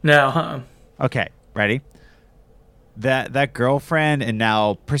 No, Okay, ready? That girlfriend and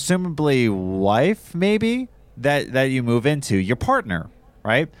now presumably wife, maybe, that you move into, your partner,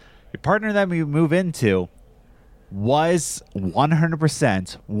 right? Your partner that you move into was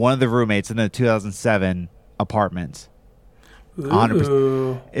 100% one of the roommates in the 2007 apartment.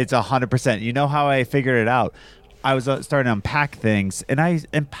 100%. It's 100%. You know how I figured it out? I was starting to unpack things, and I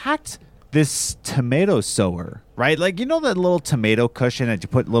unpacked this tomato sower, right? Like, you know that little tomato cushion that you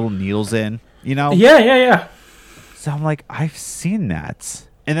put little needles in, you know? Yeah. So I'm like, I've seen that.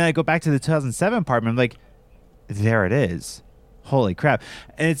 And then I go back to the 2007 apartment. I'm like, there it is. Holy crap.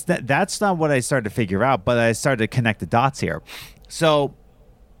 And it's that's not what I started to figure out, but I started to connect the dots here. So,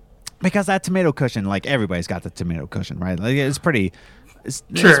 because that tomato cushion, like everybody's got the tomato cushion, right? Like it's pretty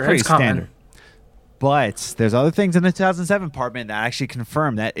standard. Common. But there's other things in the 2007 apartment that actually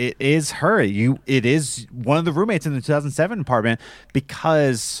confirm that it is her. It is one of the roommates in the 2007 apartment,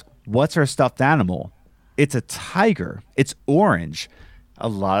 because what's her stuffed animal? It's a tiger. It's orange. A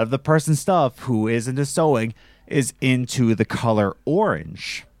lot of the person's stuff who is into sewing is into the color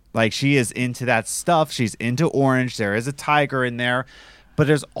orange. Like, she is into that stuff. She's into orange. There is a tiger in there. But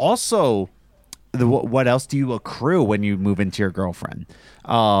there's also what else do you accrue when you move into your girlfriend?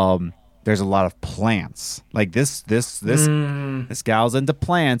 There's a lot of plants. Like this gal's into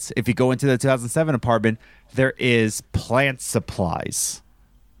plants. If you go into the 2007 apartment, there is plant supplies.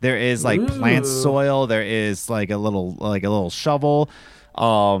 There is like plant soil. There is like a little shovel.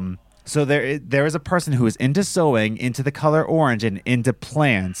 So there is a person who is into sewing, into the color orange, and into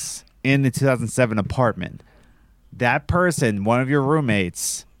plants in the 2007 apartment. That person, one of your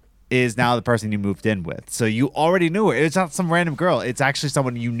roommates, is now the person you moved in with. So you already knew her. It's not some random girl. It's actually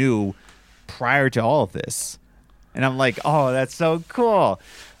someone you knew prior to all of this. And I'm like, oh, that's so cool.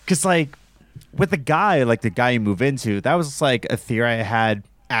 Because, like, with the guy you move into, that was like a theory I had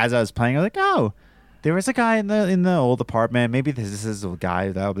as I was playing. I was like, oh, there was a guy in the old apartment. Maybe this is a guy.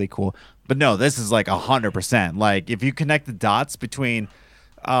 That would be cool. But no, this is like 100%. Like, if you connect the dots between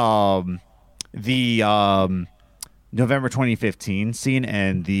the November 2015 scene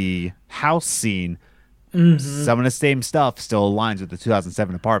and the house scene, some of the same stuff still aligns with the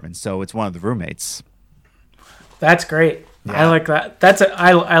 2007 apartment. So it's one of the roommates. That's great. Yeah. I like that.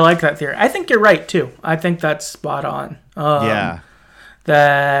 I like that theory. I think you're right too. I think that's spot on. Yeah.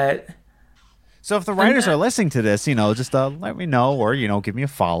 That So if the writers are listening to this, just let me know, or give me a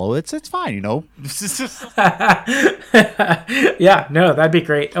follow. It's fine, Yeah, no, that'd be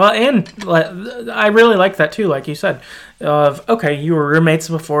great. Well, and I really like that too, like you said, of okay, you were roommates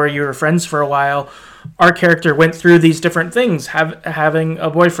before, you were friends for a while. Our character went through these different things, having a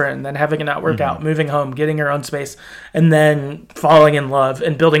boyfriend, then having it not work out, moving home, getting her own space, and then falling in love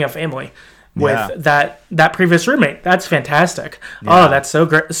and building a family with that previous roommate. That's fantastic. Yeah. Oh, that's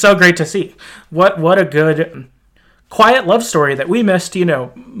so great to see. What a good quiet love story that we missed,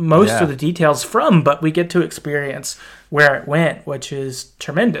 most of the details from, but we get to experience where it went, which is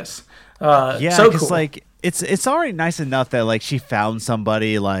tremendous. So cool. Like it's already nice enough that like she found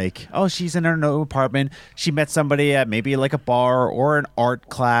somebody, like, oh, she's in her new apartment. She met somebody at maybe like a bar or an art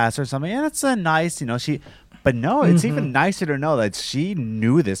class or something. And it's a nice, but no, it's even nicer to know that she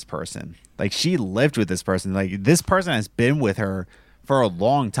knew this person. Like she lived with this person. Like this person has been with her for a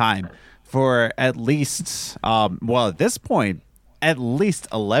long time, for at least, at this point, at least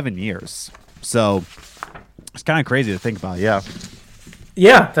 11 years. So it's kind of crazy to think about. Yeah.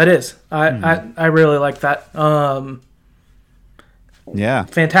 Yeah, that is. I really like that. Yeah.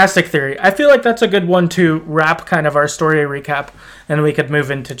 Fantastic theory. I feel like that's a good one to wrap kind of our story recap, and we could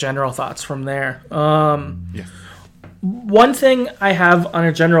move into general thoughts from there. One thing I have on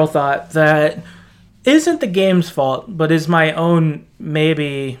a general thought that isn't the game's fault, but is my own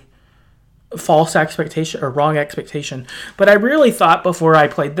maybe false expectation or wrong expectation. But I really thought before I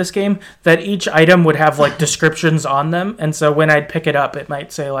played this game that each item would have like descriptions on them. And so when I'd pick it up, it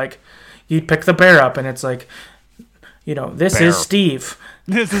might say like, you'd pick the bear up and it's like, this bear. Is Steve.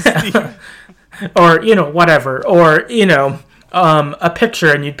 This is Steve. Or, whatever. Or, a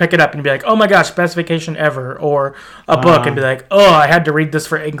picture and you'd pick it up and be like, oh my gosh, best vacation ever. Or a book and be like, oh, I had to read this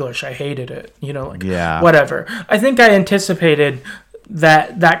for English. I hated it. Whatever. I think I anticipated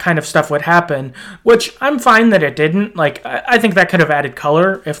that kind of stuff would happen, which I'm fine that it didn't. Like, I think that could have added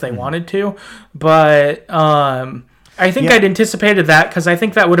color if they wanted to, but I think I'd anticipated that because I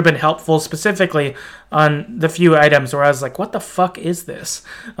think that would have been helpful specifically on the few items where I was like, what the fuck is this?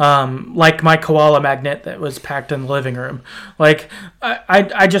 Like my koala magnet that was packed in the living room. Like,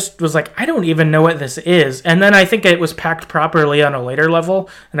 I just was like, I don't even know what this is. And then I think it was packed properly on a later level,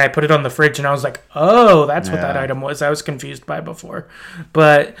 and I put it on the fridge, and I was like, oh, that's what that item was. I was confused by before.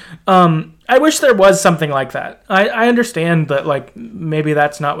 But I wish there was something like that. I understand that, like, maybe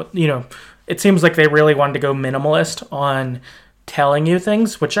that's not what, it seems like they really wanted to go minimalist on telling you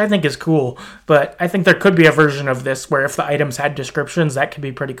things, which I think is cool. But I think there could be a version of this where if the items had descriptions, that could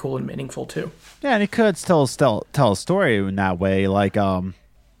be pretty cool and meaningful too. Yeah, and it could still tell a story in that way. Like in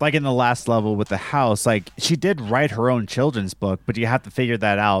the last level with the house, like she did write her own children's book, but you have to figure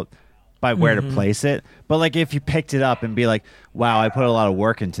that out by where to place it. But like if you picked it up and be like, wow, I put a lot of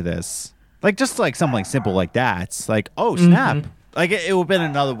work into this. Like just like something simple like that. It's like, oh, snap. Like, it would have been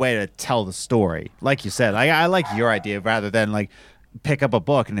another way to tell the story. Like you said, I like your idea rather than, like, pick up a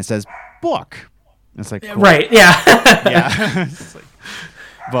book and it says, book. It's like, cool. Right, yeah. Yeah.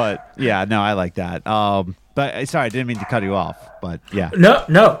 But, yeah, no, I like that. But, sorry, I didn't mean to cut you off, but, yeah.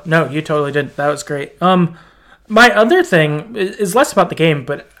 No, you totally didn't. That was great. My other thing is less about the game,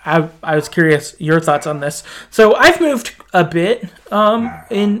 but I was curious your thoughts on this. So I've moved a bit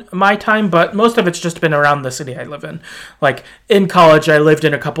in my time, but most of it's just been around the city I live in. Like in college, I lived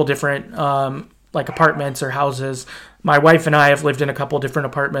in a couple different like apartments or houses. My wife and I have lived in a couple different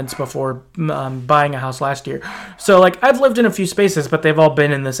apartments before buying a house last year. So like I've lived in a few spaces, but they've all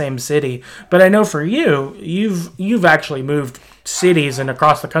been in the same city. But I know for you've actually moved cities and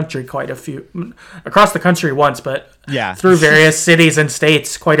across the country across the country once, but through various cities and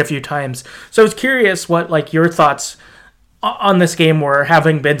states quite a few times. So I was curious what like your thoughts on this game were,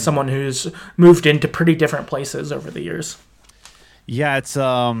 having been someone who's moved into pretty different places over the years. Yeah, it's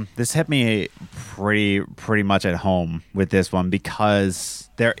this hit me pretty much at home with this one because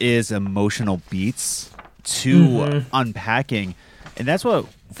there is emotional beats to unpacking, and that's what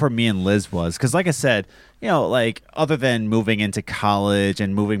for me and Liz was. Because like I said, like other than moving into college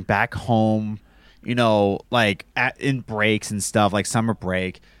and moving back home, like in breaks and stuff, like summer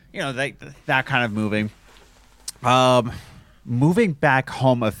break, that kind of moving. Moving back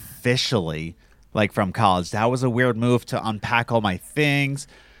home officially, like from college, that was a weird move to unpack all my things.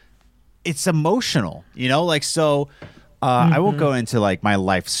 It's emotional, like, so I won't go into like my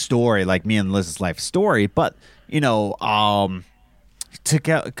life story, like me and Liz's life story, but to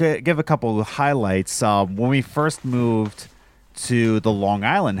give a couple of highlights, when we first moved to the Long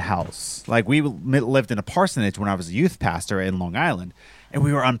Island house, like we lived in a parsonage when I was a youth pastor in Long Island, and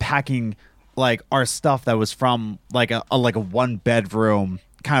we were unpacking like our stuff that was from like a 1 bedroom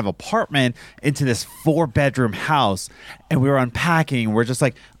kind of apartment into this 4-bedroom house, and we were unpacking. We're just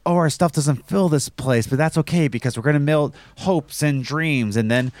like, oh, our stuff doesn't fill this place, but that's okay because we're gonna build hopes and dreams,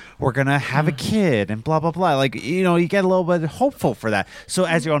 and then we're gonna have a kid and blah blah blah. Like, you know, you get a little bit hopeful for that. So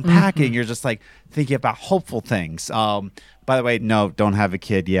as you're unpacking, you're just like thinking about hopeful things. By the way, no, don't have a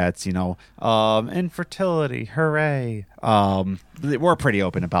kid yet. You know, infertility, hooray. We're pretty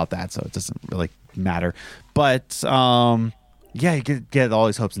open about that, so it doesn't really matter. But yeah, you get all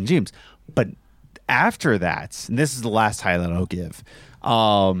these hopes and dreams. But after that, and this is the last highlight I'll give.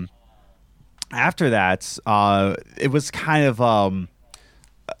 After that, it was kind of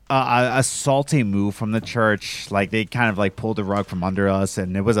a salty move from the church. Like, they kind of like pulled the rug from under us,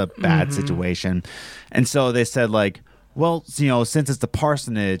 and it was a bad situation. And so they said, like, well, you know, since it's the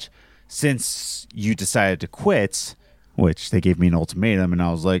parsonage, since you decided to quit, which they gave me an ultimatum, and I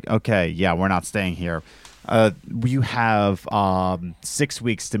was like, okay, yeah, we're not staying here. You have 6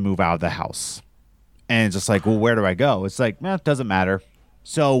 weeks to move out of the house. And it's just like, well, where do I go? It's like, it doesn't matter.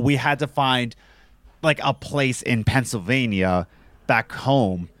 So we had to find like a place in Pennsylvania back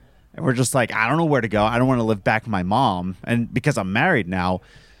home. And we're just like, I don't know where to go. I don't want to live back with my mom. And because I'm married now.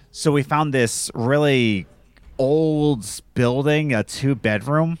 So we found this really old building, a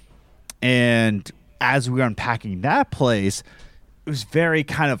 2-bedroom. And as we were unpacking that place, it was very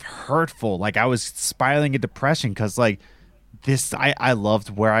kind of hurtful. Like, I was spiraling in depression because, like, I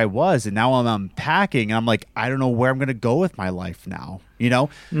loved where I was, and now I'm unpacking, and I'm like, I don't know where I'm going to go with my life now. You know,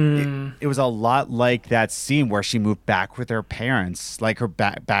 it was a lot like that scene where she moved back with her parents, like her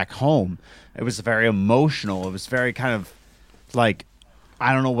back home. It was very emotional. It was very kind of like,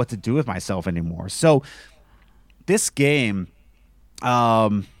 I don't know what to do with myself anymore. So this game,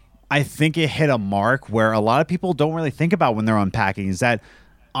 I think it hit a mark where a lot of people don't really think about when they're unpacking, is that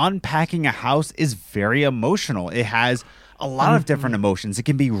unpacking a house is very emotional. It has a lot of different emotions. It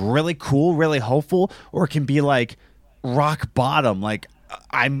can be really cool, really hopeful, or it can be like rock bottom. Like,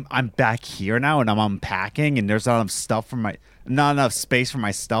 I'm back here now and I'm unpacking, and there's not enough space for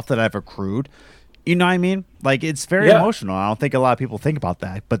my stuff that I've accrued. You know what I mean? Like, it's very emotional. I don't think a lot of people think about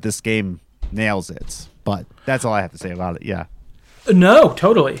that, but this game nails it. But that's all I have to say about it. Yeah. No,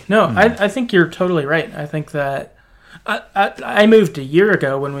 totally. No, I think you're totally right. I think that I moved a year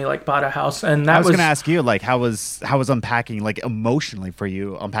ago when we like bought a house, and that I was going to ask you, like, how was unpacking, like, emotionally for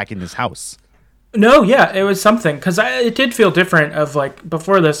you, unpacking this house? No, yeah, it was something, because it did feel different. Of like,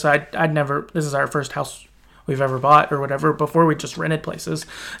 before this, I'd never. This is our first house we've ever bought or whatever. Before, we just rented places,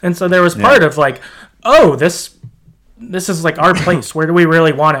 and so there was part of like, oh, this is like our place. Where do we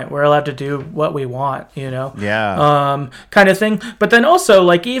really want it? We're allowed to do what we want, you know? Yeah. Kind of thing. But then also,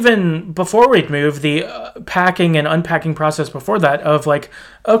 like, even before we'd move, the packing and unpacking process before that of like,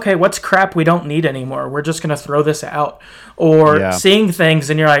 okay, what's crap we don't need anymore? We're just going to throw this out. Or seeing things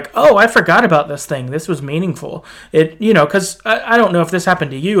and you're like, oh, I forgot about this thing. This was meaningful. It, you know, because I don't know if this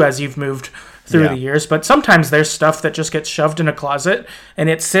happened to you as you've moved through the years, but sometimes there's stuff that just gets shoved in a closet and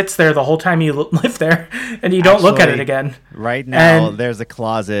it sits there the whole time you live there, and you don't look at it again. Right now, there's a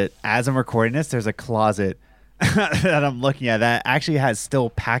closet. As I'm recording this, there's a closet that I'm looking at that actually has still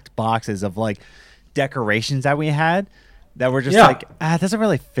packed boxes of like decorations that we had that were just like, it doesn't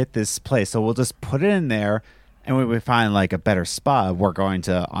really fit this place, so we'll just put it in there, and when we find like a better spot, we're going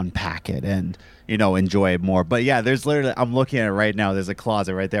to unpack it and, you know, enjoy it more. But yeah, there's literally, I'm looking at it right now, there's a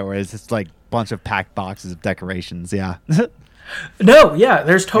closet right there where it's just like bunch of packed boxes of decorations. No, yeah,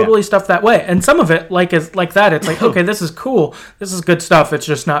 there's totally stuff that way, and some of it like is like that. It's like, okay, this is cool, this is good stuff. It's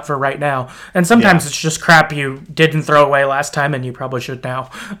just not for right now. And sometimes it's just crap you didn't throw away last time, and you probably should now.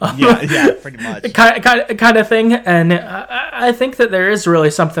 Pretty much. Kind of thing. And I think that there is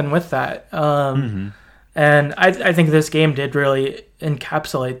really something with that. And I think this game did really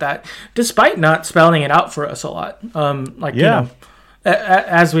encapsulate that, despite not spelling it out for us a lot. You know,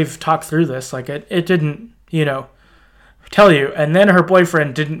 as we've talked through this, like it didn't, you know, tell you, and then her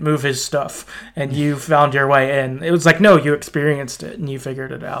boyfriend didn't move his stuff and you found your way in. It was like, no, you experienced it and you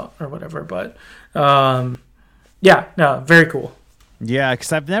figured it out or whatever. But very cool. Yeah,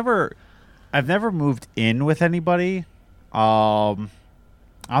 because I've never moved in with anybody. I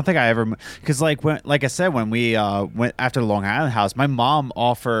don't think I ever, because like I said, when we went after the Long Island house, my mom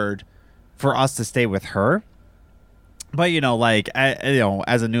offered for us to stay with her. But, you know, like,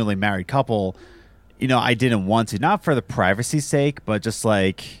 as a newly married couple, you know, I didn't want to, not for the privacy's sake, but just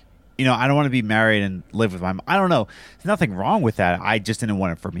like, you know, I don't want to be married and live with my mom. I don't know. There's nothing wrong with that. I just didn't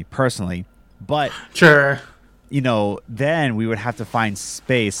want it for me personally. But, sure, you know, then we would have to find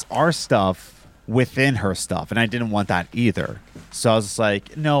space, our stuff within her stuff. And I didn't want that either. So I was just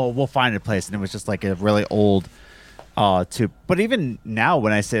like, no, we'll find a place. And it was just like a really old But even now,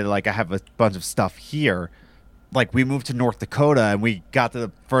 when I say like I have a bunch of stuff here, like we moved to North Dakota and we got to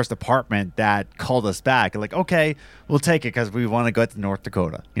the first apartment that called us back. Like, okay, we'll take it because we want to go to North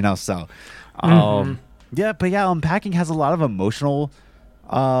Dakota, So, yeah, but yeah, Unpacking has a lot of emotional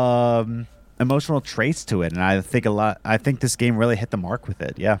traits to it, and I think this game really hit the mark with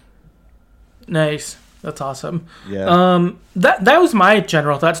it. Yeah. Nice. That's awesome. Yeah. That was my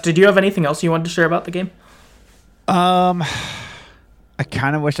general thoughts. Did you have anything else you wanted to share about the game? I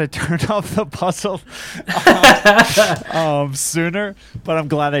kind of wish I turned off the puzzle sooner, but I'm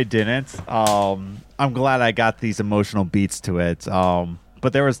glad I didn't. I'm glad I got these emotional beats to it.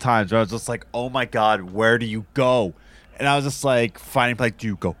 But there was times where I was just like, "Oh my God, where do you go?" And I was just like finding like, "Do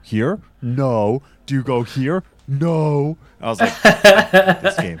you go here? No. Do you go here? No." I was like,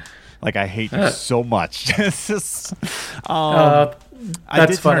 "This game, like I hate you so much." It's just,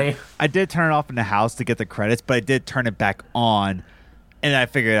 that's funny. I did turn it off in the house to get the credits, but I did turn it back on, and I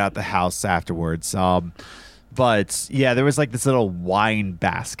figured out the house afterwards. But yeah, there was like this little wine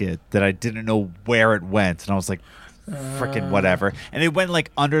basket that I didn't know where it went, and I was like, freaking whatever. And it went like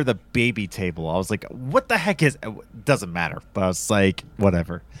under the baby table. I was like, what the heck is it? Doesn't matter. But I was like,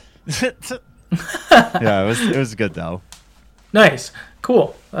 whatever. Yeah, it was good though. Nice.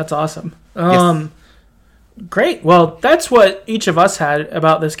 Cool. That's awesome. Yes. Great. Well, that's what each of us had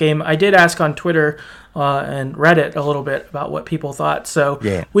about this game. I did ask on Twitter and Reddit a little bit about what people thought. So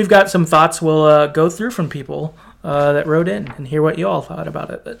we've got some thoughts we'll go through from people that wrote in and hear what you all thought about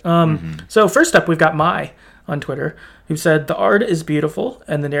it. So first up, we've got Mai on Twitter, who said, "The art is beautiful,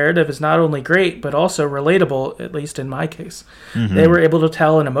 and the narrative is not only great, but also relatable, at least in my case. They were able to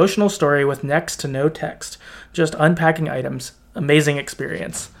tell an emotional story with next to no text, just unpacking items. Amazing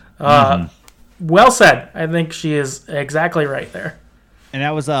experience." Well said. I think she is exactly right there. And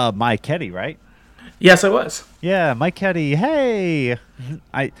that was Mike Ketty, right? Yes, it was. Yeah, Mike Ketty. Hey,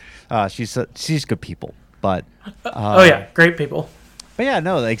 she's good people, but oh yeah, great people. But yeah,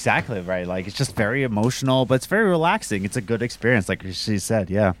 no, exactly right. Like it's just very emotional, but it's very relaxing. It's a good experience, like she said.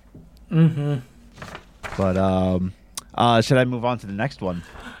 Yeah. But should I move on to the next one?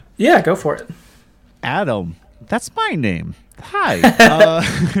 Yeah, go for it. Adam, that's my name. Hi.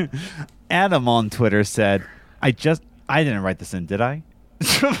 Adam on Twitter said, I didn't write this in, did I?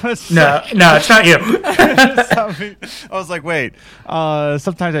 No, it's not you. I was like, wait,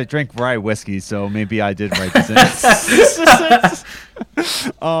 sometimes I drink rye whiskey, so maybe I did write this in.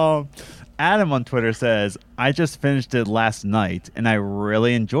 Adam on Twitter says, I just finished it last night, and I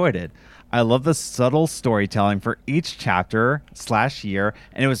really enjoyed it. I love the subtle storytelling for each chapter/year,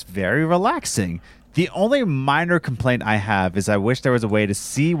 and it was very relaxing. The only minor complaint I have is I wish there was a way to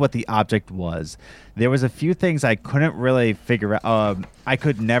see what the object was. There was a few things I couldn't really figure out. I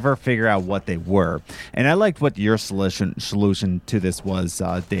could never figure out what they were. And I liked what your solution to this was,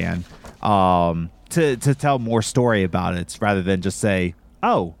 Dan, to tell more story about it rather than just say,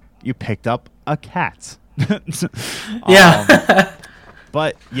 oh, you picked up a cat. Yeah.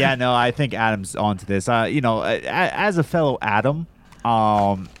 But yeah, no, I think Adam's onto this. As a fellow Adam,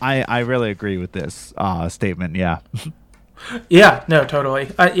 I really agree with this statement. Yeah. Yeah, no, totally.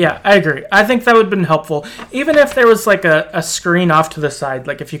 Yeah, I agree. I think that would have been helpful. Even if there was like a screen off to the side,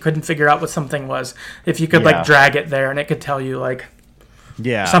 like if you couldn't figure out what something was, if you could like drag it there and it could tell you like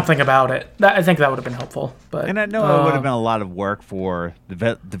something about it. I think that would have been helpful. But I know it would have been a lot of work for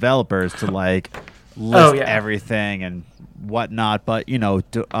the developers to like list everything and whatnot, but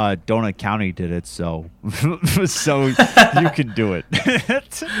Donut County did it, so so you can do it.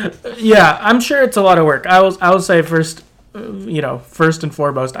 Yeah, I'm sure it's a lot of work. I will say first and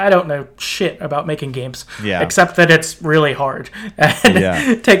foremost, I don't know shit about making games, except that it's really hard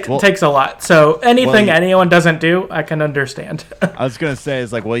and takes a lot. So anything anyone doesn't do, I can understand. I was gonna say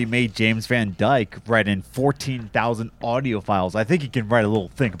is like, well, you made James Van Dyke write in 14,000 audio files. I think you can write a little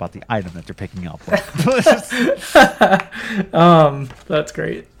thing about the item that you're picking up. That's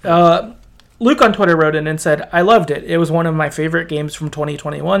great. Luke on Twitter wrote in and said, I loved it. It was one of my favorite games from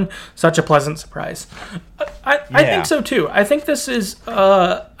 2021. Such a pleasant surprise. I think so too. I think this is,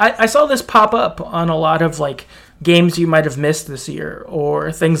 I saw this pop up on a lot of like games you might have missed this year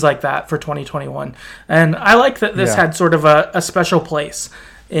or things like that for 2021. And I like that this had sort of a special place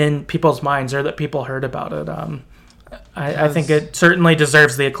in people's minds or that people heard about it. I think it certainly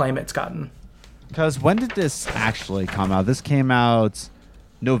deserves the acclaim it's gotten. Because when did this actually come out? This came out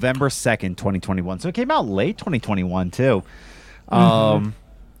November 2nd, 2021. So it came out late 2021 too. And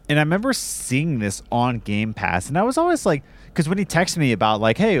I remember seeing this on Game Pass, and I was always like, because when he texted me about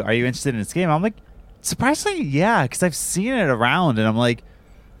like, hey, are you interested in this game? I'm like, surprisingly, yeah, because I've seen it around, and I'm like,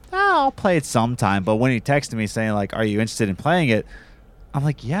 I'll play it sometime. But when he texted me saying like, are you interested in playing it? I'm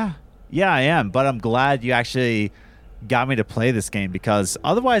like, yeah, I am. But I'm glad you actually got me to play this game, because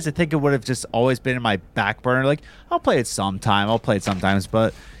otherwise I think it would have just always been in my back burner. Like, I'll play it sometime. I'll play it sometimes.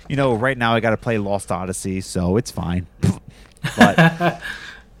 But, right now I got to play Lost Odyssey, so it's fine. But,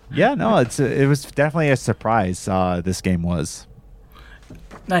 yeah, no, it was definitely a surprise, this game was.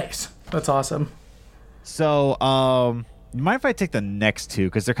 Nice. That's awesome. So, you mind if I take the next two?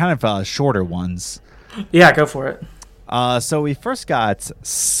 Because they're kind of shorter ones. Yeah, go for it. So we first got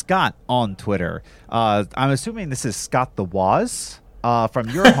Scott on Twitter. I'm assuming this is Scott the Waz from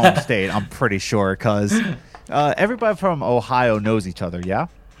your home state, I'm pretty sure, because everybody from Ohio knows each other, yeah?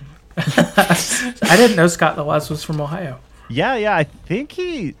 I didn't know Scott the Waz was from Ohio. Yeah, I think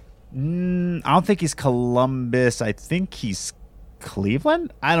I don't think he's Columbus. I think he's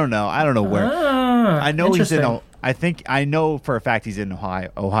Cleveland? I don't know where. I know he's in. I know for a fact he's in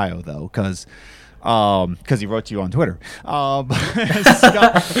Ohio though, because he wrote to you on Twitter.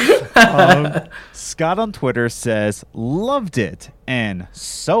 Scott on Twitter says, loved it. And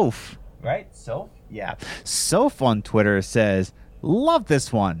Soph, right? Soph? Yeah. Soph on Twitter says, love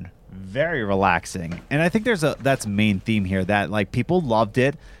this one. Very relaxing. And I think that's main theme here, that like people loved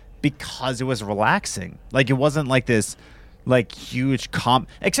it because it was relaxing. Like it wasn't like this like huge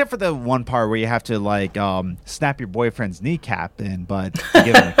except for the one part where you have to like snap your boyfriend's kneecap in, but to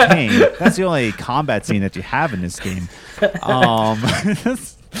give him a cane. That's the only combat scene that you have in this game.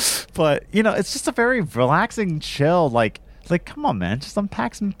 But it's just a very relaxing, chill, like come on, man, just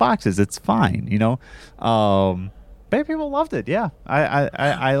unpack some boxes, it's fine. But people loved it. Yeah,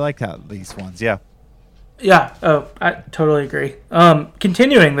 I like these ones. Yeah. Yeah, I totally agree.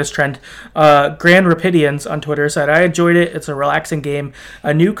 Continuing this trend, Grand Rapidians on Twitter said, I enjoyed it. It's a relaxing game,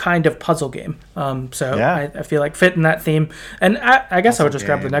 a new kind of puzzle game. I feel like fit in that theme. And I guess I would just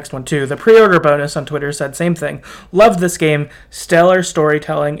grab the next one, too. The pre-order bonus on Twitter said, same thing. Loved this game. Stellar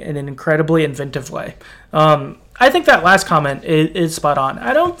storytelling in an incredibly inventive way. I think that last comment is spot on.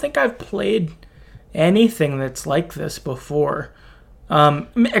 I don't think I've played anything that's like this before.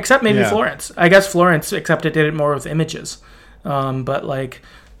 Except maybe Florence. I guess Florence, except it did it more with images. But like,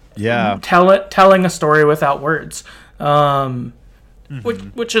 telling a story without words,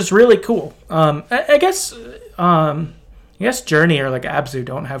 which is really cool. I guess Journey or like Abzu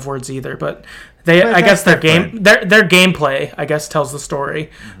don't have words either, but their gameplay I guess tells the story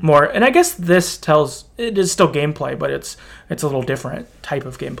more. And I guess it is still gameplay, but it's a little different type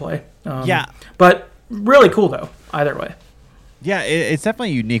of gameplay. But really cool though, either way. Yeah, it's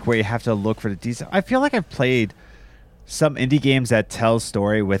definitely unique where you have to look for the detail. I feel like I've played some indie games that tell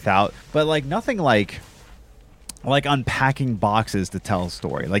story without, but like nothing like unpacking boxes to tell a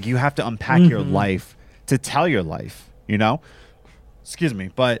story. Like you have to unpack your life to tell your life, Excuse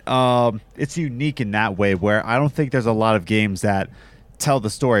me, but it's unique in that way where I don't think there's a lot of games that tell the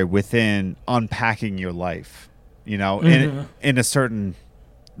story within unpacking your life, in a certain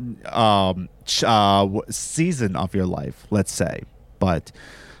season of your life, let's say. But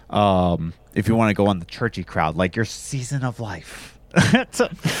if you want to go on the churchy crowd, like your season of life. But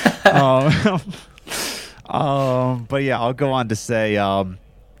yeah, I'll go on to say,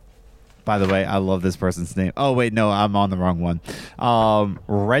 by the way, I love this person's name. Oh wait, no, I'm on the wrong one.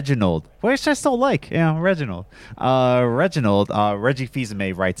 Reginald, which I still like. Yeah, Reginald. Reggie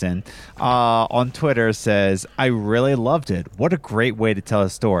Fils-Aimé writes in on Twitter, says, I really loved it. What a great way to tell a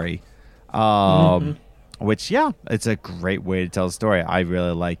story. Which, yeah, it's a great way to tell a story. I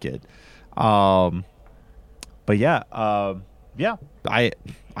really like it. But yeah, I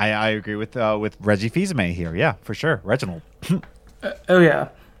agree with Reggie Fils-Aimé here. Yeah, for sure, Reginald. Oh yeah.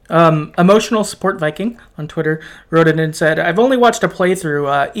 Emotional Support Viking on Twitter wrote in and said, I've only watched a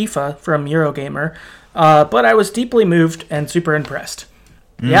playthrough, Aoife from Eurogamer, but I was deeply moved and super impressed.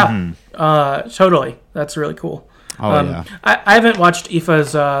 Yeah, totally. That's really cool. I haven't watched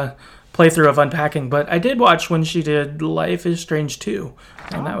Aoife's playthrough of Unpacking, but I did watch when she did Life is Strange 2,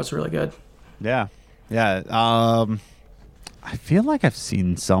 and that was really good. Yeah. I feel like I've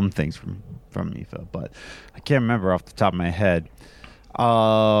seen some things from Aoife, but I can't remember off the top of my head.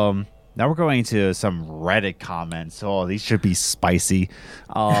 Now we're going to some Reddit comments. Oh, these should be spicy.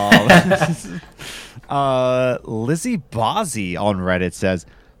 Lizzie Bozzy on Reddit says,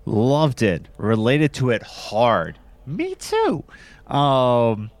 loved it. Related to it hard. Me too.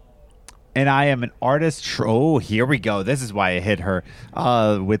 And I am an artist. Oh, here we go. This is why I hit her.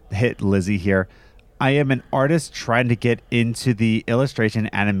 Hit Lizzie here. I am an artist trying to get into the illustration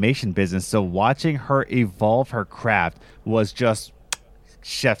animation business. So watching her evolve her craft was just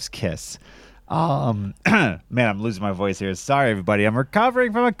chef's kiss. Man, I'm losing my voice here. Sorry, everybody. I'm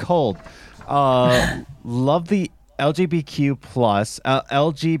recovering from a cold. Love the LGBTQ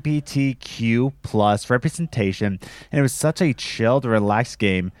plus representation, and it was such a chilled, relaxed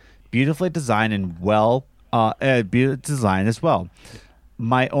game, beautifully designed and beautifully designed as well.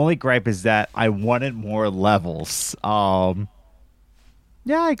 My only gripe is that I wanted more levels. Yeah,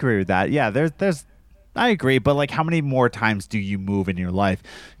 I agree with that. Yeah, I agree, but like, how many more times do you move in your life?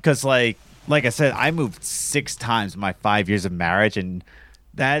 Because like I said, I moved 6 times in my 5 years of marriage, and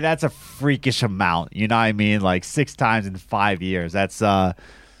that's a freakish amount. You know what I mean? Like 6 times in 5 years. That's you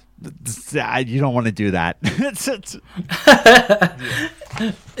don't want to do that.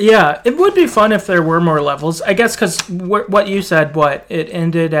 Yeah, it would be fun if there were more levels. I guess because what you said, it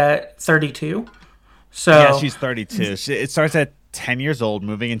ended at 32. So yeah, she's 32. It starts at 10 years old,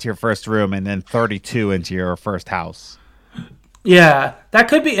 moving into your first room, and then 32 into your first house. Yeah, that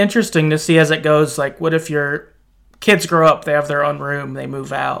could be interesting to see as it goes. Like, what if your kids grow up, they have their own room, they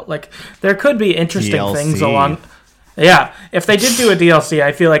move out? Like, there could be interesting DLC. things along. Yeah, if they did do a DLC,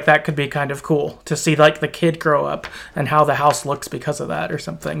 I feel like that could be kind of cool to see, like, the kid grow up and how the house looks because of that or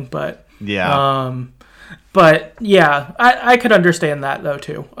something. But yeah, I could understand that though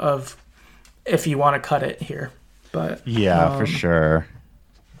too. Of if you want to cut it here, but yeah, for sure.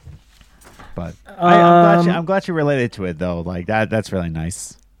 But I'm glad you related to it though. Like that's really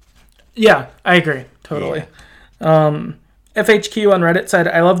nice. Yeah, I agree totally. Yeah. FHQ on Reddit said,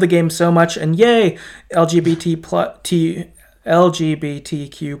 "I love the game so much, and yay, LGBTQ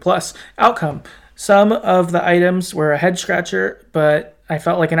plus outcome. Some of the items were a head scratcher, but I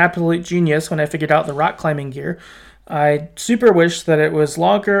felt like an absolute genius when I figured out the rock climbing gear. I super wish that it was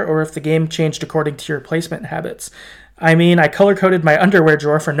longer, or if the game changed according to your placement habits. I mean, I color coded my underwear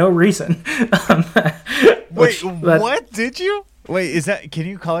drawer for no reason." Wait, what? Did you? Wait, can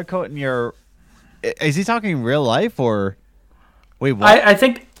you color code in your? Is he talking real life or? Wait, what? I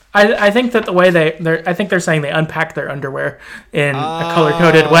think that the way I think they're saying they unpacked their underwear in a color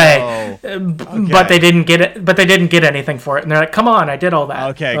coded way, okay. but they didn't get it. But they didn't get anything for it, and they're like, "Come on, I did all that."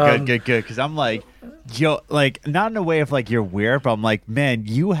 Okay, good. Because I'm like, yo, like not in a way of like you're weird, but I'm like, man,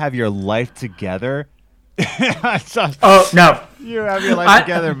 you have your life together. Oh no, you have your life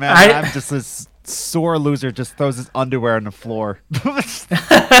together, man. I'm just this sore loser, just throws his underwear on the floor.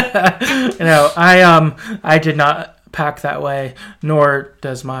 I did not pack that way, nor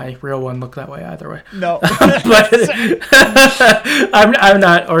does my real one look that way either way. No. But I'm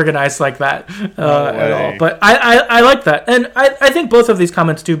not organized like that at all. But I like that. And I think both of these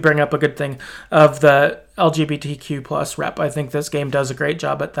comments do bring up a good thing of the LGBTQ plus rep. I think this game does a great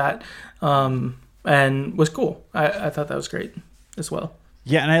job at that, and was cool. I thought that was great as well.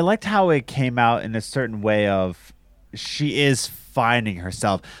 Yeah, and I liked how it came out in a certain way of she is finding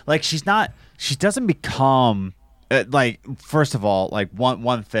herself. Like she doesn't become like, first of all, like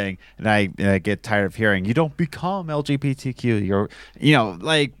one thing, and I get tired of hearing, you don't become LGBTQ.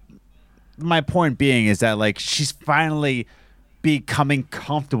 Like my point being is that like she's finally becoming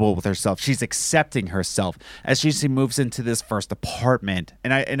comfortable with herself. She's accepting herself as she moves into this first apartment,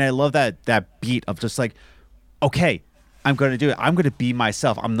 and I love that beat of just like, okay, I'm going to do it. I'm going to be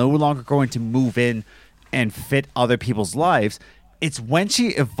myself. I'm no longer going to move in and fit other people's lives. It's when she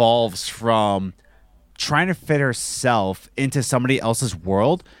evolves from trying to fit herself into somebody else's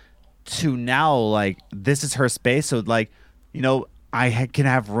world to now like this is her space. So like, I can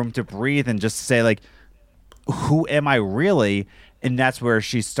have room to breathe and just say like, who am I really? And that's where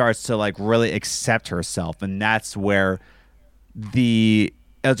she starts to like really accept herself. And that's where the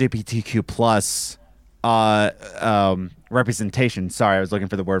LGBTQ plus representation, sorry, I was looking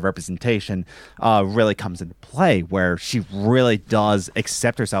for the word representation, really comes into play, where she really does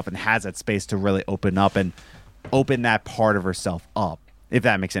accept herself and has that space to really open up and open that part of herself up, if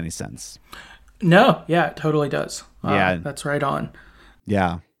that makes any sense. No, yeah, it totally does. Yeah. That's right on.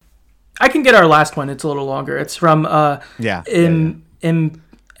 Yeah. I can get our last one. It's a little longer. It's from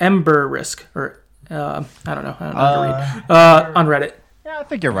Ember Risk, or I don't know how to read, on Reddit. Yeah, I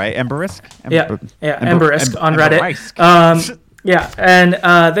think you're right. Emberisk. Emberisk on Reddit. And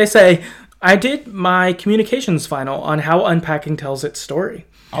they say, I did my communications final on how Unpacking tells its story.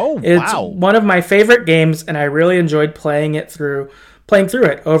 Oh, wow. It's one of my favorite games, and I really enjoyed playing through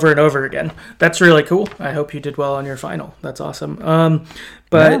it over and over again. That's really cool. I hope you did well on your final. That's awesome.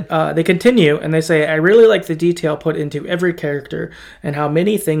 They continue, and they say, I really like the detail put into every character and how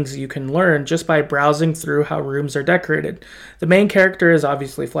many things you can learn just by browsing through how rooms are decorated. The main character is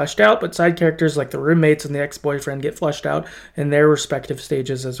obviously fleshed out, but side characters like the roommates and the ex-boyfriend get fleshed out in their respective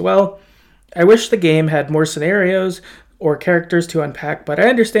stages as well. I wish the game had more scenarios or characters to unpack, but I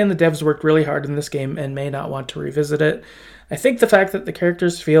understand the devs worked really hard in this game and may not want to revisit it. I think the fact that the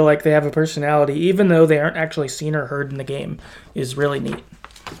characters feel like they have a personality, even though they aren't actually seen or heard in the game, is really neat.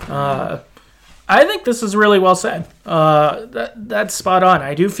 I think this is really well said. That's spot on.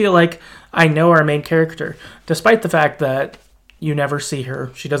 I do feel like I know our main character, despite the fact that you never see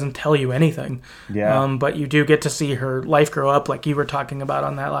her. She doesn't tell you anything. Yeah. But you do get to see her life grow up, like you were talking about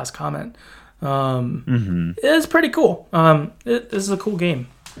on that last comment. It's pretty cool. This is a cool game.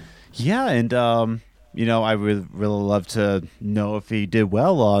 Yeah, and I would really love to know if he did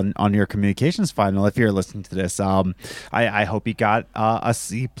well on your communications final. If you're listening to this, I hope you got a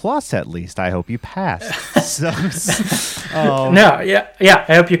C plus at least. I hope you passed.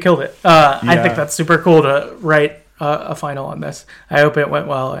 I hope you killed it. I think that's super cool to write a final on this. I hope it went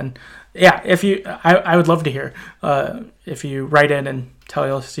well, and I would love to hear if you write in and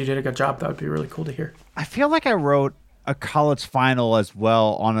tell us you did a good job. That would be really cool to hear. I feel like I wrote a college final as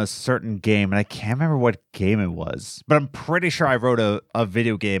well on a certain game, and I can't remember what game it was, but I'm pretty sure I wrote a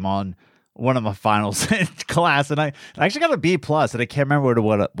video game on one of my finals in class, and I actually got a B plus, and I can't remember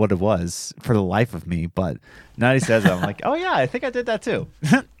what it was for the life of me. But now he says it, I'm like, oh yeah, I think I did that too.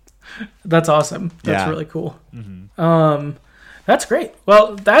 That's awesome. That's really cool. That's great.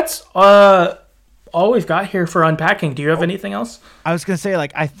 Well, that's all we've got here for unpacking. Do you have anything else? I was gonna say,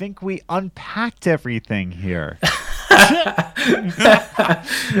 I think we unpacked everything here.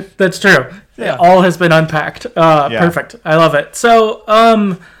 That's true. Yeah. All has been unpacked. Perfect. I love it. So,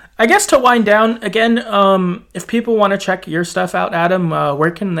 I guess to wind down again, if people want to check your stuff out, Adam,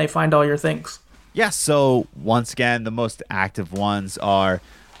 where can they find all your things? Yeah. So once again, the most active ones are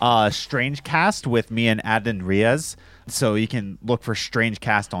Strange Cast with me and Adnan Riaz. So you can look for Strange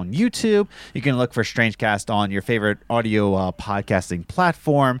Cast on YouTube. You can look for Strange Cast on your favorite audio podcasting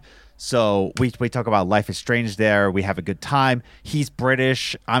platform. So we talk about Life is Strange there. We have a good time. He's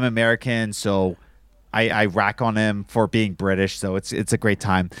British. I'm American. So I rack on him for being British. So it's a great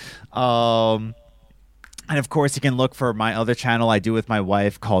time. And of course, you can look for my other channel I do with my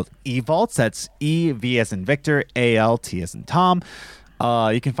wife called eVaults. That's E-V as in Victor, A-L-T as in Tom.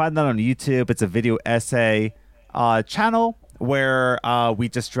 You can find that on YouTube. It's a video essay channel where we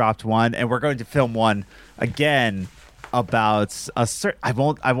just dropped one, and we're going to film one again about a certain. I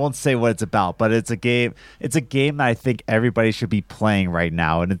won't say what it's about, but it's a game. It's a game that I think everybody should be playing right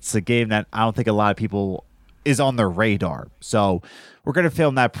now, and it's a game that I don't think a lot of people is on their radar. So we're going to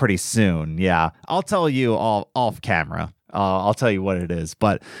film that pretty soon. Yeah, I'll tell you all off camera. I'll tell you what it is,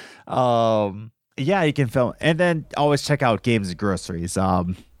 but yeah, you can film, and then always check out Games and Groceries.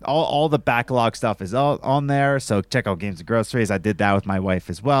 All the backlog stuff is all on there, so check out Games and Groceries. I did that with my wife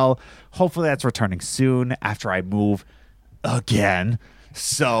as well. Hopefully that's returning soon after I move again,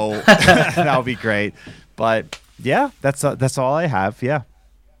 so that'll be great. But yeah, that's all I have. Yeah.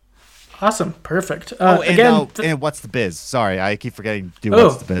 Awesome. Perfect. And What's the Biz? Sorry, I keep forgetting to do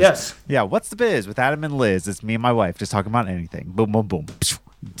What's the Biz. Yes. Yeah, What's the Biz with Adam and Liz. It's me and my wife just talking about anything. Boom, boom, boom.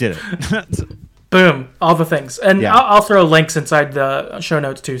 Did it. Boom. All the things. And yeah. I'll throw links inside the show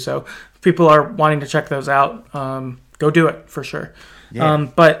notes too. So if people are wanting to check those out, go do it for sure. Yeah.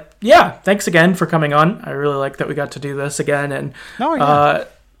 But yeah, thanks again for coming on. I really like that we got to do this again and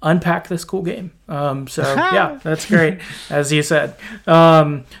unpack this cool game. So yeah, that's great. As you said.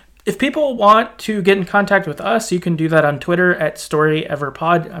 If people want to get in contact with us, you can do that on Twitter at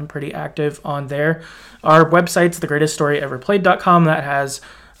StoryEverPod. I'm pretty active on there. Our website's thegreateststoryeverplayed.com. That has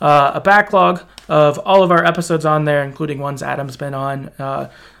a backlog of all of our episodes on there, including ones Adam's been on.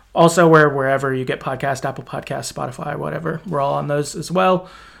 Also, wherever you get podcasts, Apple Podcasts, Spotify, whatever, we're all on those as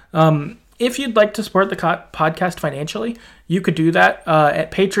well. If you'd like to support the podcast financially, you could do that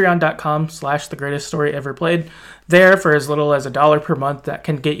at patreon.com/thegreateststoryeverplayed. There, for as little as $1 per month, that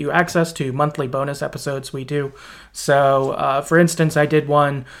can get you access to monthly bonus episodes we do. So, for instance, I did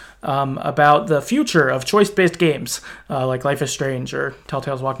one about the future of choice-based games, like Life is Strange or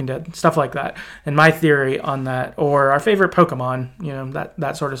Telltale's Walking Dead, stuff like that, and my theory on that, or our favorite Pokemon,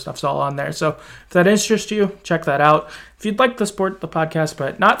 that sort of stuff's all on there. So if that interests you, check that out. If you'd like to support the podcast,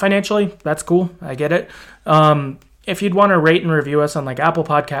 but not financially, that's cool. I get it. If you'd want to rate and review us on like Apple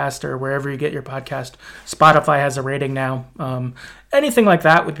Podcast or wherever you get your podcast, Spotify has a rating now. Anything like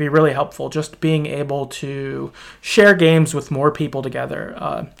that would be really helpful. Just being able to share games with more people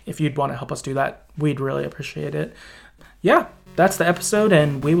together. If you'd want to help us do that, we'd really appreciate it. Yeah, that's the episode,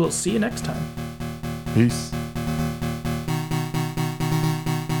 and we will see you next time. Peace.